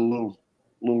watching a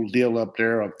little deal up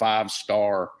there, a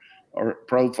 5-star or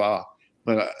profile.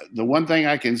 But the one thing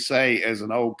I can say as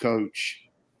an old coach,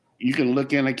 you can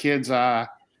look in a kid's eye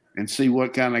and see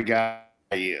what kind of guy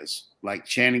he is. Like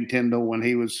Channing Tindall when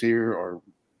he was here, or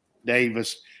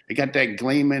Davis. They got that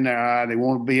gleam in their eye. They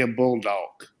want to be a Bulldog.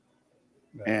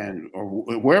 Or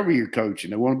wherever you're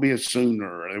coaching, they want to be a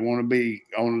Sooner, or they want to be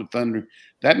on the Thunder.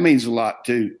 That means a lot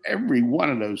too. Every one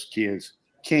of those kids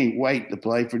can't wait to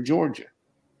play for Georgia.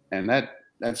 And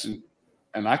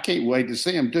and I can't wait to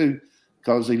see them too,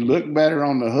 because they look better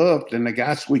on the hoof than the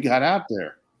guys we got out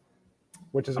there.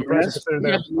 which is impressive considering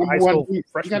they're high school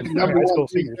freshmen, high school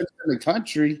seniors in the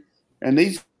country, and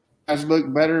these guys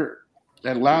look better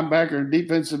at linebacker and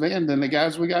defensive end than the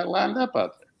guys we got lined up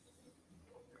out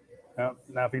there.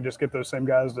 Now, if you just get those same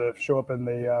guys to show up in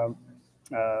the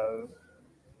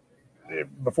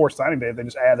before signing day, they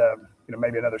just add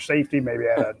maybe another safety, maybe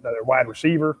add another wide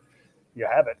receiver. You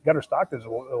have it. Gunnar Stockton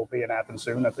will be in Athens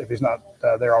soon if he's not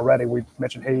there already. We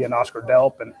mentioned he and Oscar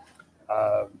Delp, and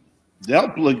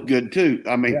Delp looked good too.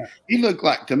 I mean, he looked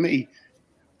like to me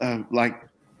like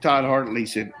Todd Hartley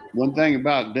said one thing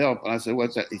about Delp, and I said,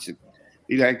 "What's that?" He said,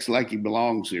 "He acts like he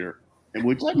belongs here," and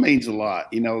which that means a lot.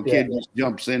 A kid just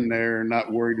jumps in there and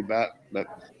not worried about. But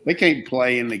they can't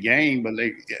play in the game, but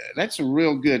that's a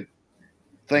real good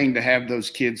thing to have those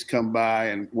kids come by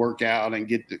and work out and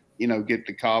get the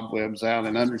cobwebs out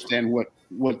and understand what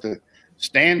the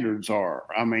standards are.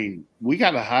 I mean, we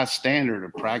got a high standard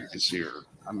of practice here.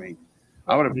 I mean,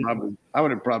 I would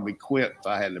have probably quit if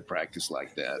I had to practice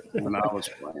like that when I was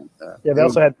playing. They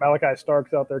also had Malachi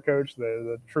Starks out there, coach,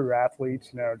 the true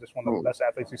athletes. Just one of the best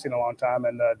athletes we've seen in a long time,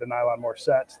 and Denylon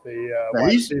Morissette, the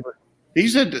wide receiver.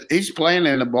 He's playing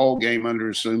in a bowl game under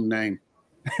assumed name.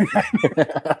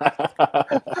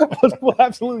 We'll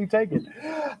absolutely take it.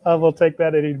 We'll take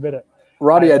that any minute.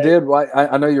 Radi,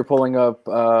 I know you're pulling up,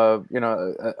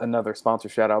 another sponsor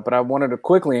shout out, but I wanted to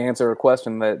quickly answer a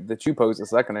question that you posed a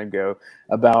second ago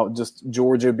about just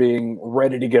Georgia being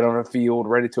ready to get on a field,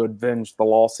 ready to avenge the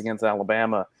loss against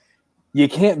Alabama. You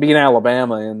can't beat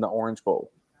Alabama in the Orange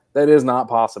Bowl. That is not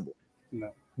possible.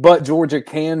 No. But Georgia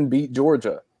can beat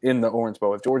Georgia in the Orange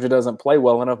Bowl. If Georgia doesn't play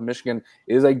well enough, Michigan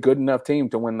is a good enough team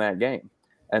to win that game.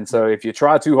 And so if you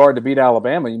try too hard to beat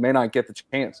Alabama, you may not get the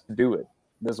chance to do it.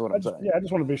 That's what I'm saying. I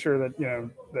just want to be sure that,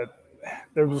 that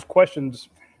there was questions.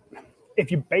 If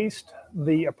you based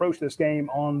the approach to this game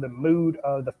on the mood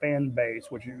of the fan base,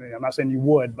 which I'm not saying you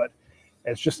would, but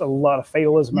it's just a lot of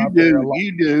fatalism out there.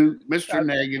 You do, Mr.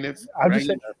 Negative. I'm just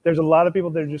saying, there's a lot of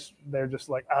people they're just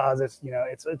like, this,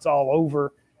 it's all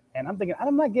over. And I'm thinking,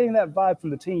 I'm not getting that vibe from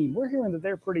the team. We're hearing that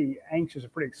they're pretty anxious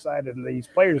and pretty excited. And these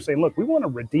players are saying, look, we want to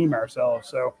redeem ourselves.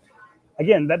 So,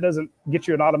 again, that doesn't get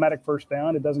you an automatic first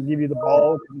down. It doesn't give you the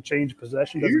ball. It doesn't change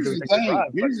possession. Here's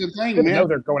the thing, man. Know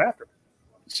they're going after it.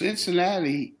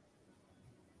 Cincinnati.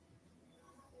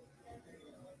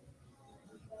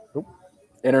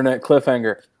 Internet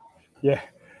cliffhanger. Yeah.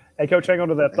 Hey, Coach, hang on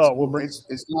to that thought. We'll bring.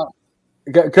 It's not.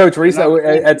 Coach, restart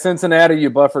at Cincinnati. You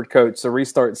buffered, Coach. So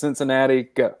restart Cincinnati.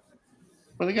 Go.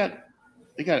 Well, they got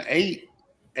 8.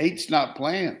 8's not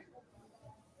playing.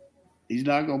 He's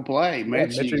not going to play.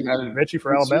 Mitchie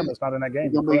for Alabama is not in that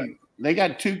game. They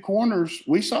got 2 corners.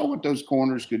 We saw what those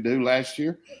corners could do last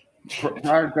year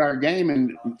prior to our game,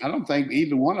 and I don't think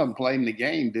either one of them played in the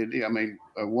game, did they? I mean,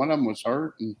 one of them was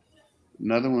hurt, and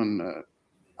another one,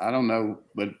 I don't know.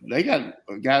 But they got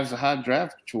guys a high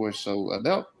draft choice, so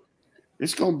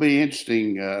it's going to be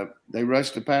interesting. They rush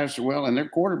the passer well, and their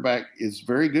quarterback is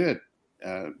very good.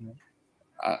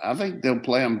 I think they'll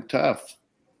play them tough.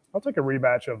 I'll take a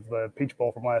rematch of the Peach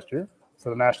Bowl from last year for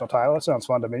the national title. That sounds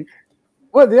fun to me.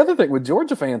 Well, the other thing with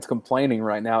Georgia fans complaining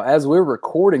right now, as we're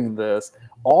recording this,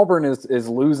 Auburn is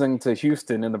losing to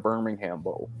Houston in the Birmingham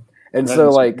Bowl. And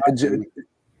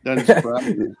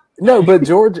no, but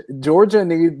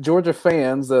Georgia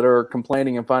fans that are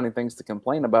complaining and finding things to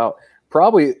complain about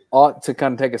probably ought to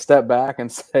kind of take a step back and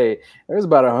say there's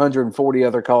about 140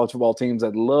 other college football teams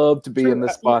that'd love to be in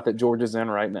this spot that Georgia's in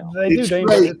right now. It's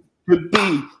great to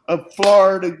be a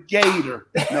Florida Gator.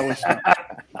 No, it's not.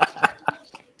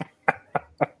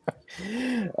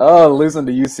 Oh, losing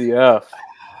to UCF.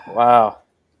 Wow.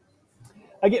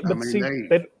 They're going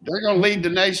to lead the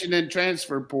nation in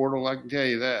transfer portal, I can tell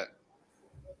you that.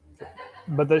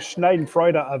 But the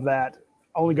Schneiden-Freude of that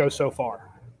only goes so far.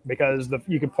 Because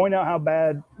you can point out how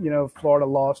bad, Florida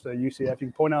lost to UCF. You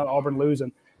can point out Auburn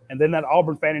losing. And then that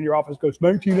Auburn fan in your office goes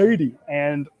 1980.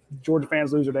 And Georgia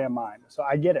fans lose their damn mind. So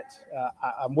I get it.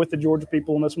 I'm with the Georgia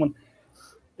people in this one.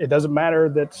 It doesn't matter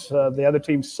that the other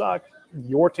teams suck.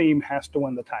 Your team has to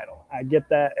win the title. I get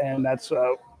that. And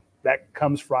that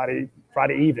comes Friday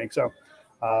evening. So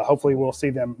hopefully we'll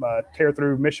see them tear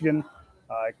through Michigan,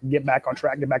 get back on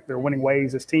track, get back to their winning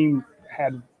ways. This team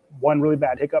had one really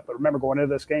bad hiccup, but remember going into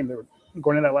that last game, they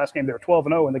were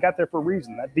 12-0, and they got there for a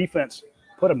reason. That defense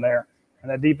put them there, and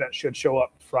that defense should show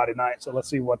up Friday night. So let's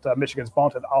see what Michigan's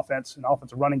vaunted offense and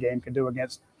offensive running game can do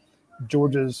against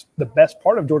the best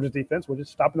part of Georgia's defense, which is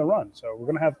stopping the run. So we're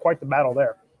going to have quite the battle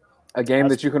there. A game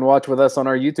that you can watch with us on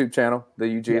our YouTube channel, the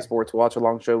UGA Sports Watch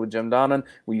Along Show with Jim Donnan,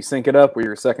 where you sync it up with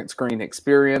your second screen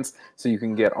experience so you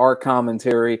can get our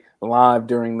commentary live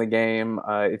during the game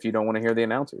if you don't want to hear the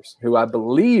announcers, who I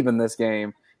believe in this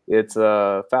game, it's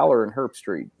Fowler and Herb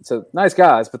Street. So nice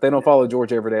guys, but they don't follow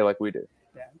Georgia every day like we do.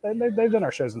 Yeah, they've done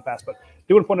our shows in the past, but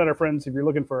do want to point out our friends, if you're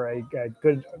looking for a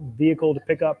good vehicle to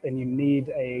pick up and you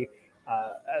need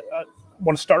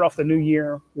want to start off the new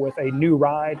year with a new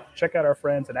ride, check out our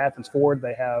friends at Athens Ford.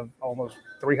 They have almost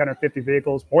 350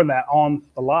 vehicles, more than that, on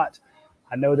the lot.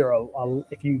 I know there are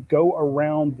if you go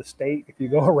around the state, if you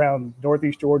go around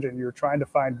Northeast Georgia and you're trying to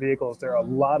find vehicles, there are a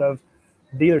lot of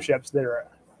dealerships that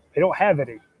they don't have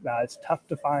any. It's tough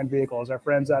to find vehicles. Our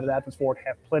friends out at Athens Ford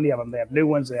have plenty of them. They have new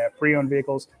ones, they have pre-owned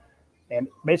vehicles, and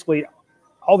basically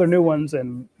all their new ones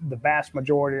and the vast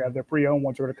majority of their pre-owned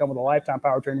ones are going to come with a lifetime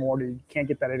powertrain warranty. You can't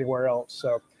get that anywhere else.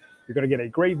 So you're going to get a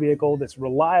great vehicle that's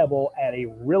reliable at a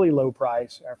really low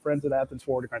price. Our friends at Athens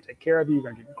Ford are going to take care of you. You're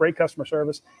going to get great customer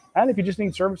service. And if you just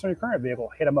need service on your current vehicle,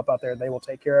 hit them up out there. They will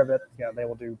take care of it. They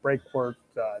will do brake work,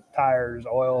 tires,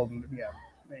 oil,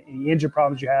 any engine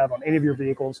problems you have on any of your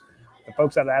vehicles. The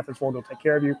folks out of Athens Ford will take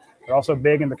care of you. They're also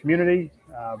big in the community.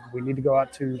 We need to go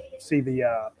out to see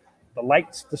the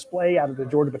lights display out of the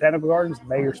Georgia Botanical Gardens.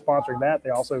 They are sponsoring that. They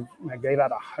also gave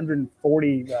out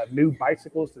 140 new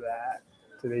bicycles to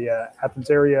the Athens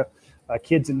area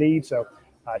kids in need. So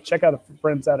check out the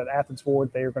friends out at Athens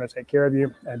Ford. They are going to take care of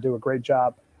you and do a great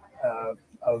job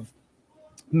of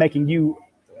making you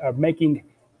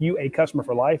a customer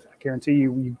for life. I guarantee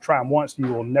you try them once, you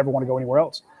will never want to go anywhere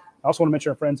else. I also want to mention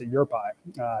our friends at Your Pie.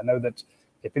 I know that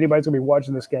if anybody's going to be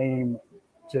watching this game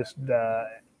just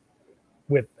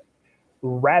with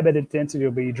rabid intensity,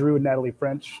 it'll be Drew and Natalie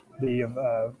French,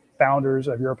 the founders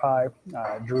of Your Pie.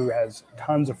 Drew has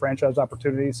tons of franchise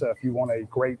opportunities. So if you want a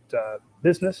great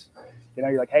business,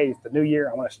 you're like, hey, it's the new year.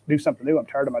 I want to do something new. I'm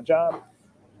tired of my job.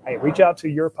 Hey, reach out to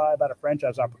Your Pie about a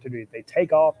franchise opportunity. They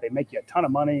take off. They make you a ton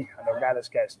of money. I know a guy that's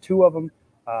got 2 of them.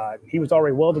 He was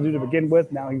already well-to-do to begin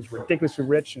with. Now he's ridiculously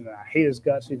rich, and I hate his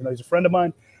guts, even though he's a friend of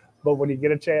mine. But when you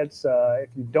get a chance,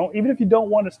 even if you don't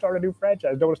want to start a new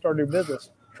franchise, don't want to start a new business,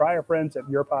 try our friends at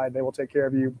Your Pie. They will take care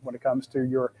of you when it comes to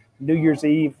your New Year's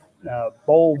Eve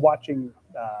bowl watching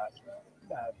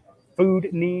food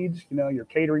needs, your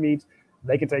catering needs.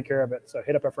 They can take care of it. So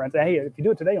hit up our friends. Hey, if you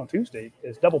do it today on Tuesday,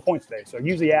 it's double points day. So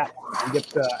use the app and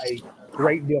get a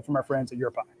great deal from our friends at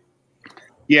Your Pie.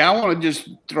 Yeah, I want to just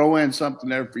throw in something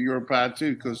there for Your Pie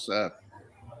too, because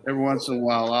every once in a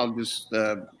while I'll just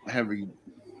I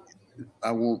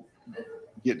won't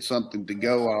get something to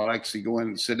go. I'll actually go in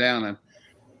and sit down and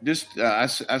just I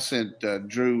sent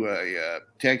Drew a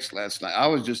text last night. I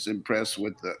was just impressed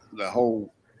with the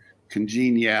whole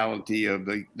congeniality of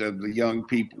the young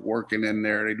people working in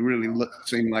there. They really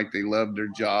seemed like they loved their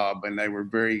job, and they were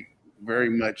very, very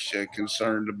much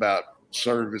concerned about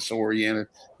service oriented.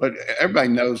 But everybody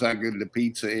knows how good the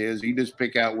pizza is. You just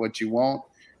pick out what you want.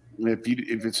 And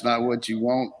if it's not what you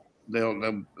want,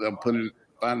 they'll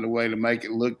find a way to make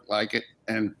it look like it.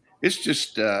 And it's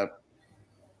just when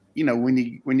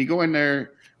you go in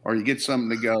there or you get something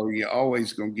to go, you're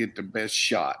always going to get the best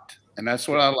shot. And that's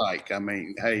what I like. I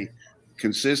mean, hey,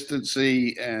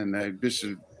 consistency and just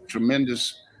a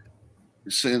tremendous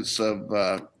sense of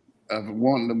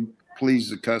wanting to please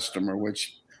the customer,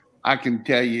 which I can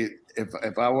tell you,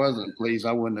 if I wasn't pleased,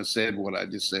 I wouldn't have said what I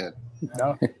just said.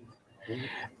 No.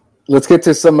 Let's get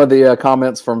to some of the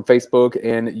comments from Facebook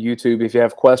and YouTube. If you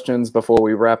have questions before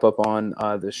we wrap up on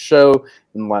this show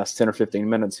in the last 10 or 15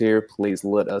 minutes here, please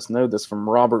let us know. This from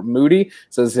Robert Moody.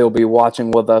 Says he'll be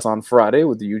watching with us on Friday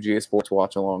with the UGA Sports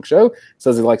Watch Along show.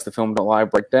 Says he likes the Film Don't Lie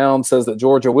breakdown. Says that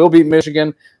Georgia will beat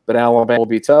Michigan, but Alabama will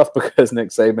be tough because Nick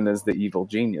Saban is the evil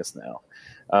genius now.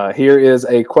 Here is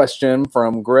a question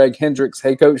from Greg Hendricks.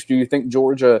 Hey, Coach, do you think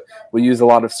Georgia will use a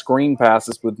lot of screen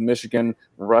passes with Michigan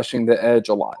rushing the edge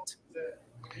a lot?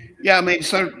 Yeah, I mean,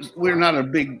 so we're not a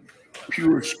big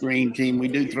pure screen team. We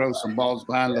do throw some balls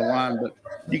behind the line, but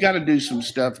you got to do some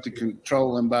stuff to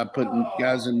control them by putting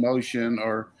guys in motion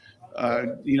or,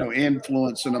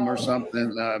 influencing them or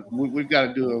something. We've got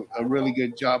to do a really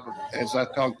good job of, as I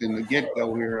talked in the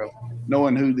get-go here, of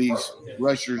knowing who these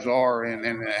rushers are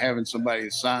and having somebody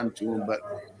assigned to them. But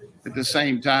at the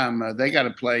same time, they got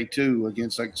to play, too,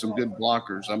 against some good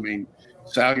blockers. I mean,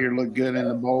 Salyer looked good in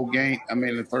the bowl game. I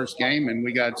mean, the first game, and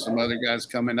we got some other guys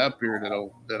coming up here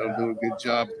that'll do a good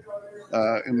job.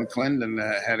 And McClendon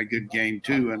had a good game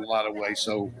too in a lot of ways.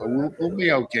 So we'll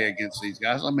be okay against these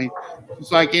guys. I mean,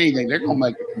 it's like anything; they're going to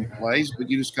make a few plays, but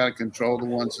you just got to control the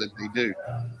ones that they do.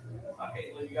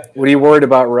 What are you worried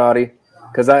about, Radi?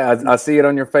 Because I see it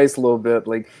on your face a little bit.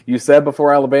 Like you said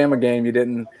before Alabama game,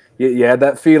 you had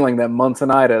that feeling, that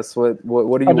Monson-itis. What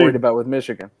are you worried about with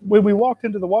Michigan? When we walked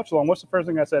into the watch along, what's the first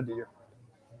thing I said to you?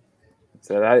 I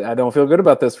said I don't feel good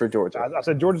about this for Georgia. I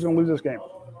said Georgia's going to lose this game.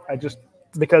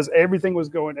 Because everything was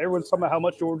going, everyone's talking about how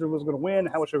much Georgia was going to win,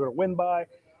 how much they were going to win by,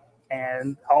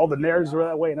 and all the narratives were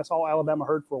that way. And that's all Alabama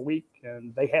heard for a week.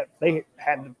 And they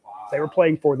were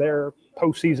playing for their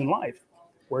postseason life,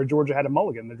 where Georgia had a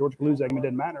mulligan. The Georgia could lose that game, it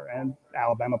didn't matter. And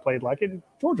Alabama played like it, and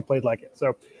Georgia played like it.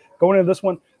 So going into this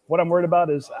one, what I'm worried about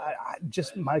is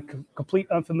just my complete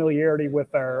unfamiliarity with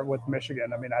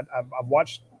Michigan. I mean, I've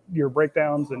watched your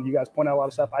breakdowns, and you guys point out a lot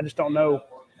of stuff. I just don't know.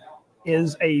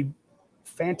 Is a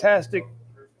fantastic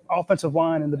offensive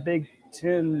line in the Big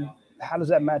Ten, how does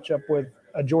that match up with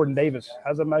a Jordan Davis?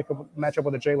 How does that match up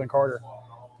with a Jalen Carter?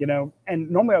 You know,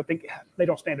 and normally I would think they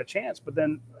don't stand a chance, but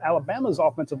then Alabama's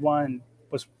offensive line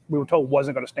we were told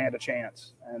wasn't going to stand a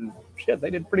chance, and shit, they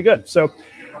did pretty good. So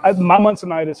my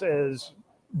Monson-itis is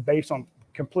based on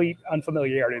complete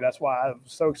unfamiliarity. That's why I'm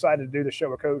so excited to do the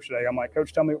show with Coach today. I'm like,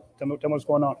 Coach, tell me what's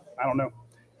going on. I don't know.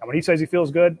 And when he says he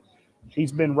feels good,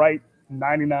 he's been right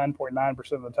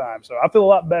 99.9% of the time. So I feel a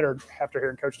lot better after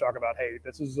hearing Coach talk about, hey,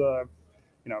 this is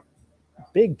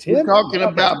Big Ten. We're talking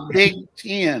about Big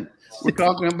Ten. We're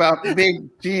talking about Big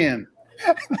Ten.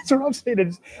 That's what I'm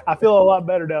saying. I feel a lot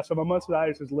better now. So my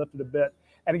Monson-itis has lifted a bit.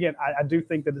 And again, I do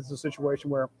think that it's a situation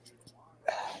where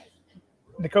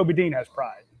Nakobe Dean has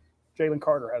pride. Jalen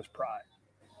Carter has pride.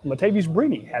 Latavius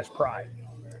Brini has pride.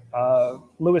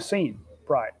 Lewis Seen,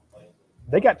 pride.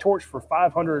 They got torched for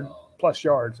 500-plus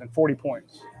yards and 40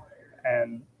 points.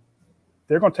 And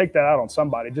they're going to take that out on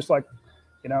somebody, just like,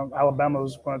 Alabama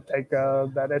was going to take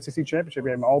that SEC championship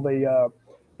game, all the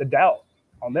doubt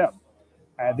on them.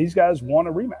 These guys want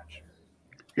a rematch.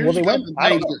 Here's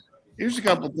a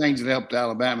couple of things that helped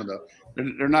Alabama, though.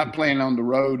 They're not playing on the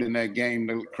road in that game.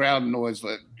 The crowd noise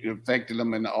that affected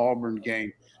them in the Auburn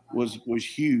game was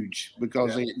huge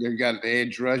because they got the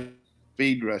edge rush,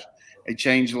 speed rush. They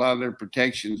changed a lot of their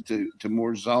protections to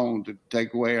more zone to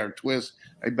take away our twist.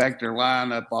 They backed their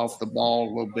line up off the ball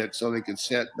a little bit so they could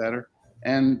set better.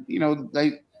 And,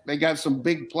 they got some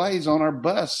big plays on our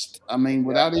bust. I mean,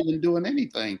 without even doing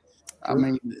anything. I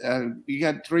mean, you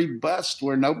got 3 busts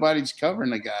where nobody's covering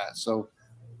the guy. So,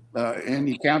 and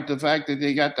you count the fact that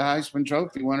they got the Heisman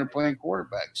Trophy winner playing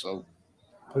quarterback. So,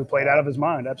 who played out of his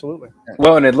mind, absolutely.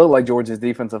 Well, and it looked like Georgia's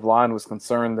defensive line was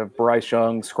concerned that Bryce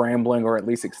Young scrambling or at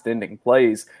least extending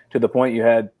plays to the point you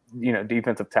had,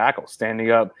 defensive tackles standing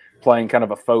up, playing kind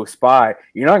of a faux spy.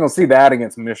 You're not going to see that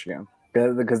against Michigan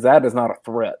because that is not a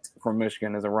threat for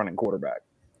Michigan as a running quarterback.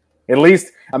 At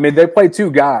least, I mean, they play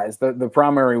 2 guys. The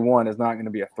primary one is not going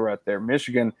to be a threat there.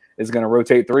 Michigan is going to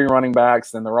rotate 3 running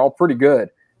backs, and they're all pretty good.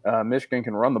 Michigan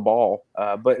can run the ball.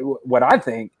 But what I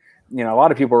think, a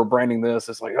lot of people are branding this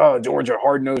as like, oh, Georgia,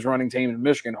 hard-nosed running team, and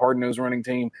Michigan, hard-nosed running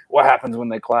team. What happens when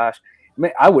they clash?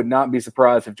 I would not be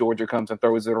surprised if Georgia comes and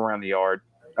throws it around the yard.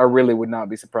 I really would not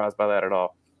be surprised by that at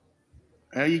all.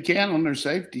 You can on their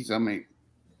safeties. I mean,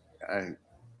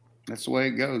 that's the way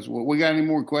it goes. Well, we got any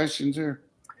more questions here?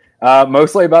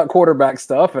 Mostly about quarterback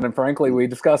stuff, and frankly, we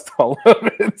discussed all of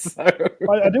it. So.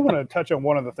 I do want to touch on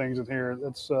one of the things in here.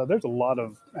 There's a lot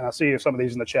of, and I see some of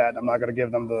these in the chat, and I'm not going to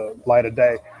give them the light of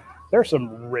day. There's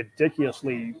some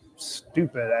ridiculously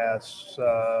stupid-ass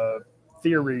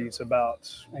theories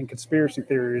and conspiracy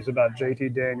theories about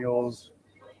JT Daniels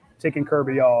taking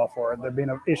Kirby off, or there being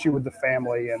an issue with the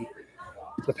family and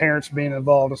the parents being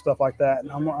involved and stuff like that.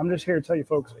 And I'm just here to tell you,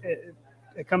 folks,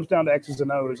 it comes down to X's and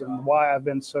O's, and why I've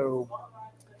been so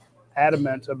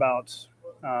adamant about,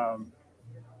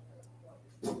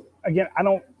 again,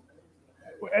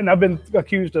 I've been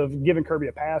accused of giving Kirby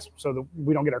a pass so that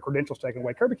we don't get our credentials taken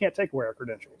away. Kirby can't take away our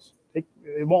credentials. It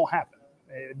won't happen.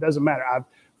 It doesn't matter.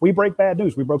 We break bad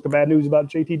news. We broke the bad news about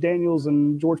JT Daniels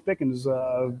and George Pickens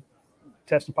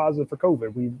tested positive for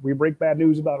COVID. We break bad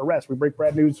news about arrests. We break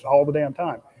bad news all the damn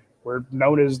time. We're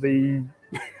known as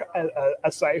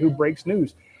a site who breaks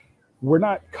news. We're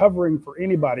not covering for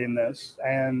anybody in this.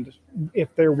 And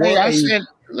if there were, I said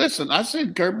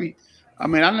Kirby. I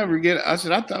mean, I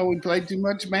said I thought we played too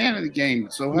much man in the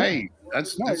game. So hey,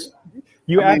 that's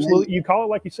you call it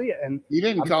like you see it, and you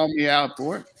didn't call me out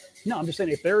for it. No, I'm just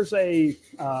saying if there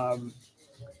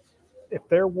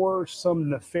were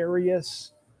some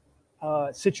nefarious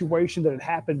situation that had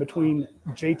happened between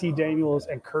JT Daniels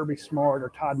and Kirby Smart or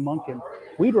Todd Monken,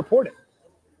 we'd report it.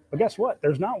 But guess what?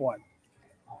 There's not one.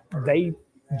 They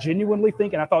genuinely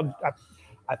think, and I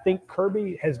think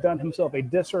Kirby has done himself a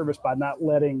disservice by not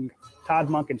letting Todd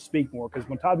Monken speak more, because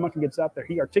when Todd Monken gets out there,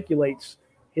 he articulates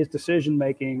his decision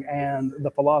making and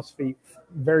the philosophy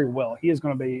very well. He is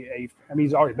going to be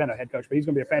he's already been a head coach, but he's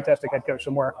going to be a fantastic head coach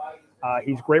somewhere.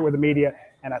 He's great with the media,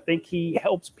 and I think he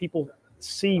helps people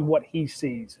see what he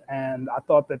sees. And I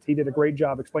thought that he did a great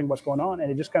job explaining what's going on.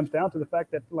 And it just comes down to the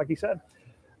fact that, like he said,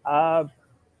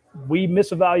 we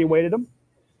misevaluated him.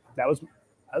 That was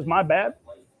my bad.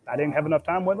 I didn't have enough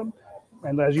time with him.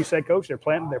 And as you said, Coach, they're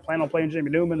planning on playing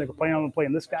Jimmy Newman. They were planning on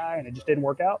playing this guy, and it just didn't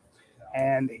work out.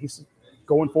 And he's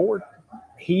going forward.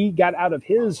 He got out of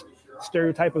his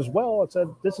stereotype as well and said,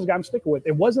 this is the guy I'm sticking with.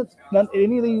 It wasn't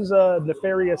any of these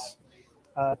nefarious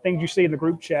things you see in the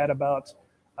group chat about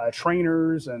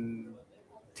trainers and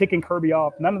ticking Kirby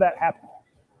off. None of that happened.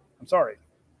 I'm sorry.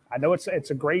 I know it's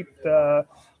a great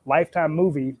Lifetime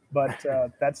movie, but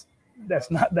that's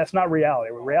not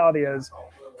reality. Reality is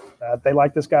they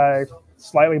like this guy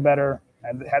slightly better,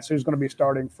 and that's who's going to be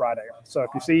starting Friday. So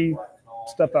if you see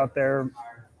stuff out there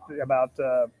about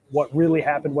what really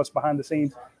happened, what's behind the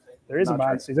scenes, there isn't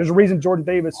behind the scenes. There's a reason Jordan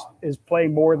Davis is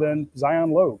playing more than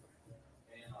Zion Logue.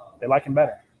 They like him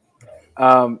better.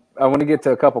 I want to get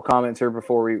to a couple comments here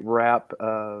before we wrap.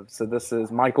 So this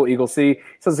is Michael Eagle C.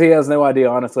 Says he has no idea,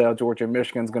 honestly, how Georgia and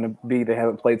Michigan's going to be. They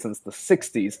haven't played since the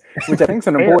 60s, which I think is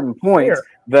an important point.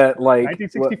 That, like,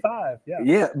 1965,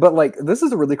 yeah, but like this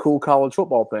is a really cool college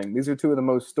football thing. These are two of the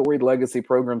most storied legacy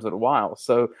programs in a while.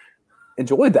 So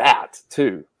enjoy that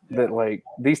too. Yeah. That like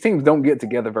these teams don't get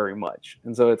together very much,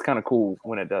 and so it's kind of cool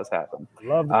when it does happen.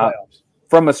 Love the playoffs.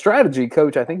 From a strategy,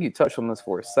 Coach, I think you touched on this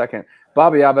for a second.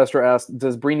 Bobby Alvester asked,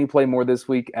 does Brini play more this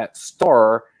week at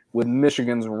star with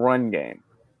Michigan's run game?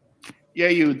 Yeah,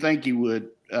 you would think he would.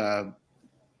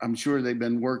 I'm sure they've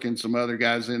been working some other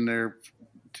guys in there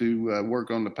to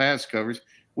work on the pass coverage,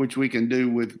 which we can do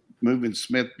with moving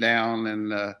Smith down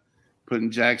and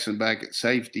putting Jackson back at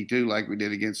safety too, like we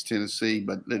did against Tennessee.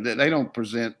 But they don't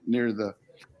present near the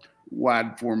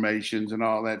wide formations and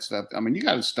all that stuff. I mean, you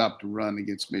got to stop the run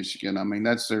against Michigan. I mean,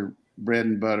 that's their bread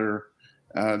and butter.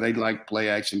 They like play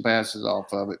action passes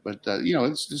off of it, but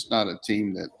it's just not a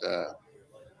team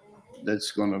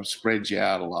that's going to spread you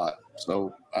out a lot.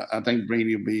 So I think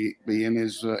Brady will be in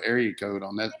his area code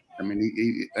on that. I mean,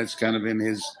 he that's kind of in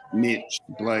his niche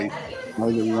to play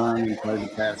the run and play the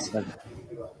pass.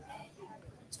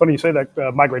 It's funny you say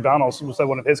that. Mike McDonald said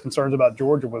one of his concerns about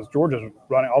Georgia was Georgia's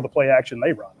running all the play action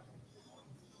they run.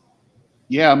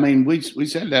 Yeah, I mean, we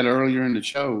said that earlier in the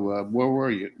show. Where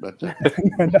were you? But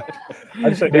he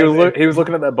was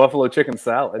looking at that buffalo chicken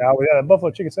salad. Yeah,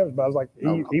 buffalo chicken salad. But I was like,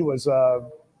 he was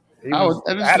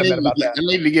adamant about that. I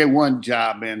need to get one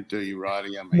job into you,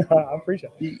 Roddy. I mean, I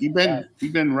appreciate it.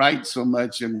 You've been right so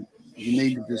much, and you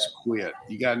need to just quit.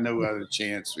 You got no other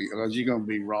chance because you're going to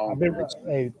be wrong.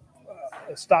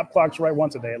 Stop clocks right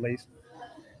once a day at least.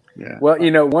 Yeah. Well,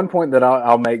 one point that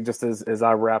I'll make just as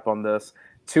I wrap on this.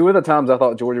 Two of the times I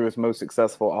thought Georgia was most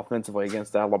successful offensively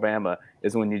against Alabama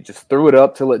is when you just threw it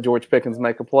up to let George Pickens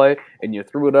make a play, and you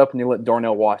threw it up and you let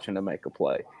Darnell Washington make a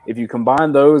play. If you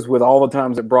combine those with all the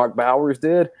times that Brock Bowers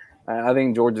did, I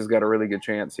think Georgia's got a really good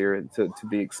chance here to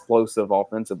be explosive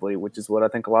offensively, which is what I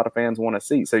think a lot of fans want to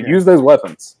see. So use those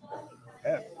weapons.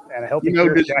 Yeah, and a healthy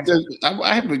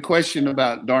I have a question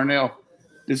about Darnell.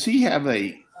 Does he have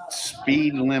a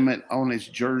speed limit on his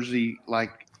jersey?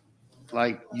 Like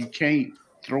you can't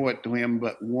throw it to him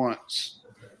but once.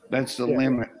 That's the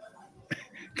limit.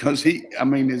 Because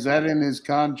is that in his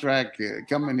contract?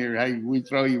 Coming here, hey, we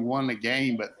throw you one a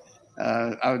game, but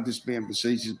I was just being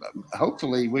facetious. But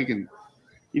hopefully we can,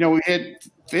 we had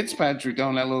Fitzpatrick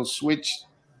on that little switch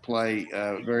play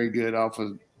very good off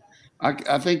of.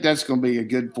 I think that's going to be a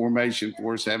good formation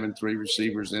for us, having three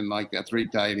receivers and like that, three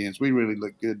tight ends. We really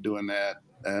look good doing that.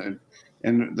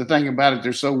 And the thing about it,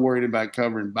 they're so worried about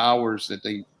covering Bowers that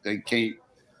they can't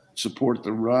support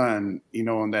the run,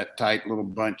 on that tight little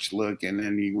bunch look, and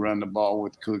then you run the ball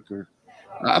with Cooker.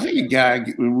 I think a guy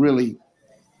really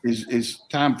is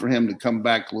time for him to come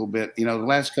back a little bit. The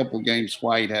last couple of games,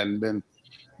 White hadn't been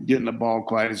getting the ball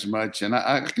quite as much, and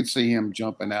I could see him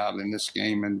jumping out in this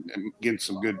game and getting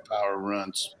some good power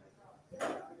runs.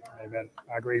 Amen.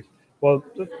 I agree. Well,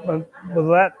 with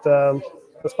that,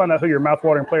 let's find out who your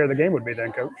mouth-watering player of the game would be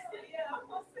then, Coach.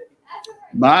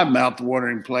 My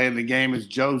mouth-watering play of the game is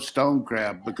Joe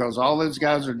Stonecrab, because all those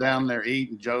guys are down there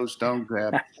eating Joe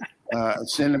Stonecrab,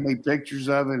 sending me pictures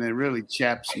of it, and it really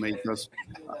chaps me because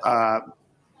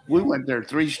we went there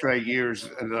 3 straight years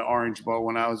at the Orange Bowl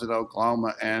when I was at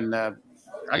Oklahoma, and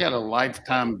I got a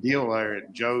lifetime deal there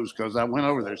at Joe's because I went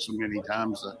over there so many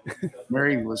times.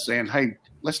 Mary was saying, hey,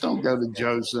 let's don't go to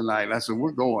Joe's tonight. I said,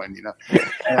 we're going,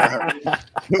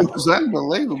 It was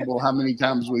unbelievable how many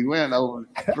times we went over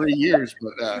 3 years.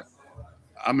 But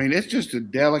I mean, it's just a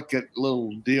delicate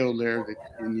little deal there.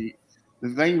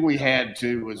 The thing we had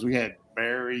too was we had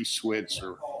Barry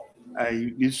Switzer.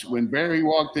 When Barry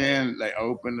walked in, they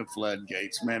opened the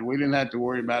floodgates. Man, we didn't have to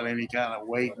worry about any kind of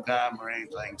waiting time or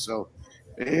anything. So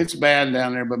it's bad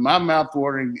down there. But my mouth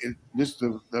watering is just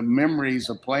the memories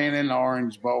of playing in the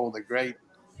Orange Bowl, the great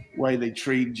way they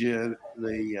treat you,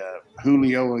 the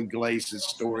Julio Iglesias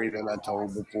story that I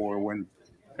told before when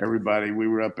we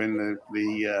were up in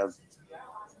the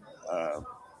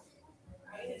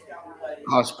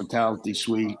hospitality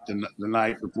suite the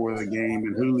night before the game,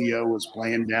 and Julio was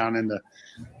playing down in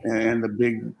the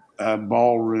big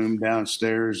ballroom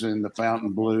downstairs in the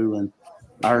Fountain Blue, and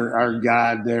our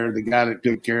guide there, the guy that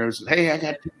took care of us, said, "Hey, I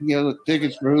got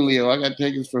tickets for Julio. I got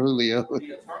tickets for Julio."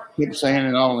 Kept saying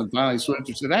it all, and finally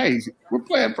Switzer said, "Hey, we're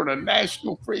playing for the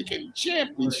national freaking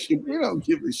championship. We don't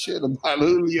give a shit about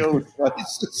Julio and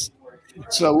places."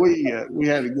 So we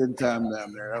had a good time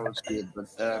down there. That was good,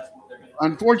 but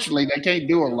unfortunately, they can't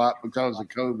do a lot because of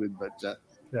COVID. But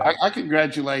I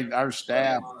congratulate our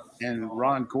staff and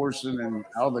Ron Corson and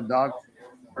all the docs,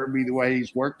 Kirby, the way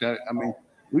he's worked. I mean,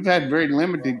 we've had very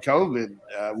limited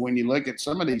COVID when you look at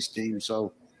some of these teams.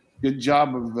 So good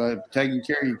job of taking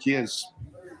care of your kids.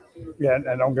 Yeah,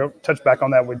 and I'll touch back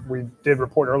on that. We did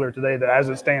report earlier today that as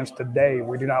it stands today,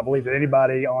 we do not believe that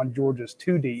anybody on Georgia's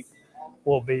 2 deep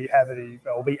will be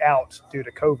out due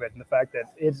to COVID, and the fact that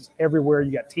it's everywhere.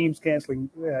 You got teams canceling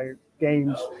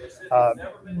games,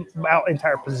 out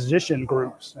entire position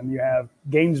groups, and you have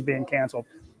games being canceled.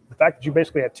 The fact that you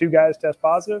basically had 2 guys test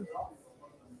positive,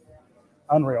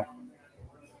 unreal.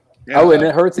 Yeah, and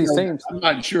it hurts these teams. I'm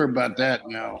not sure about that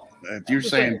now. If you're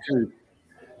saying 2,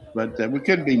 but we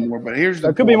could be more. But here's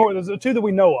there could be more. There's 2 that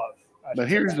we know of. But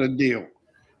here's the deal.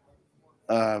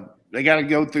 They got to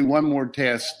go through one more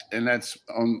test, and that's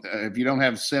on. If you don't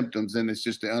have symptoms, then it's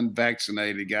just the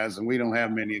unvaccinated guys, and we don't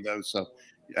have many of those. So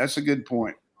that's a good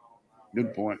point.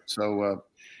 Good point. So,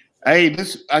 hey,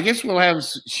 I guess we'll have a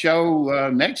show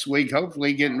next week.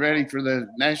 Hopefully, getting ready for the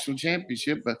national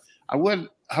championship. But I would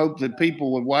hope that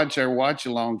people would watch our watch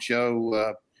along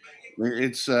show.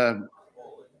 It's going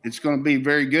to be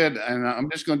very good, and I'm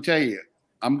just going to tell you,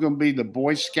 I'm going to be the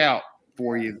Boy Scout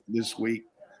for you this week.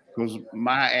 Because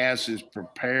my ass is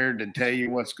prepared to tell you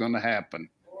what's going to happen.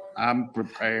 I'm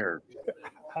prepared.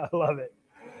 I love it.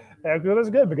 Yeah, that's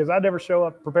good because I never show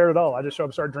up prepared at all. I just show up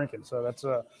and start drinking. So that's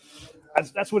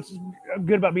what's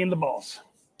good about being the boss.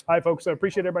 All right, folks. I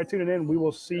appreciate everybody tuning in. We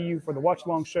will see you for the watch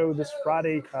along show this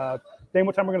Friday. Dayne,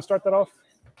 what time we're going to start that off?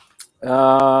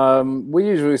 We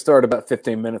usually start about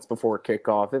 15 minutes before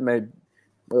kickoff. It may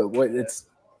it's.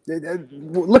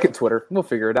 Look at Twitter. We'll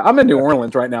figure it out. I'm in New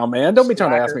Orleans right now, man. Don't be trying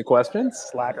to ask me questions.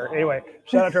 Slacker. Anyway,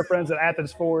 shout out to our friends at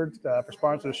Athens Ford for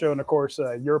sponsoring the show. And, of course,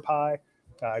 Your Pie.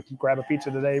 Grab a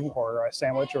pizza today or a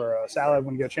sandwich or a salad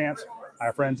when you get a chance.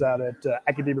 Our friends out at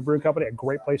Academia Brewing Company, a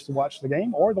great place to watch the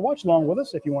game or to watch along with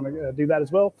us if you want to do that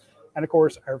as well. And, of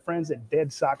course, our friends at Dead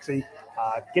Soxy.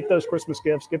 Get those Christmas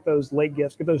gifts, get those late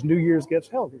gifts, get those New Year's gifts.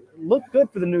 Hell, look good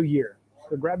for the new year.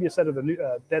 So grab you a set of the new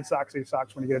Dead Soxy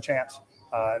socks when you get a chance.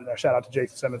 And a shout out to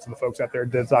Jason Simmons and the folks out there at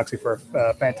Dead Soxy for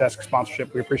fantastic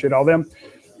sponsorship. We appreciate all them.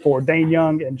 For Dayne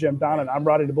Young and Jim Donnan, I'm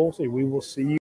Radi Nabulsi. We will see you.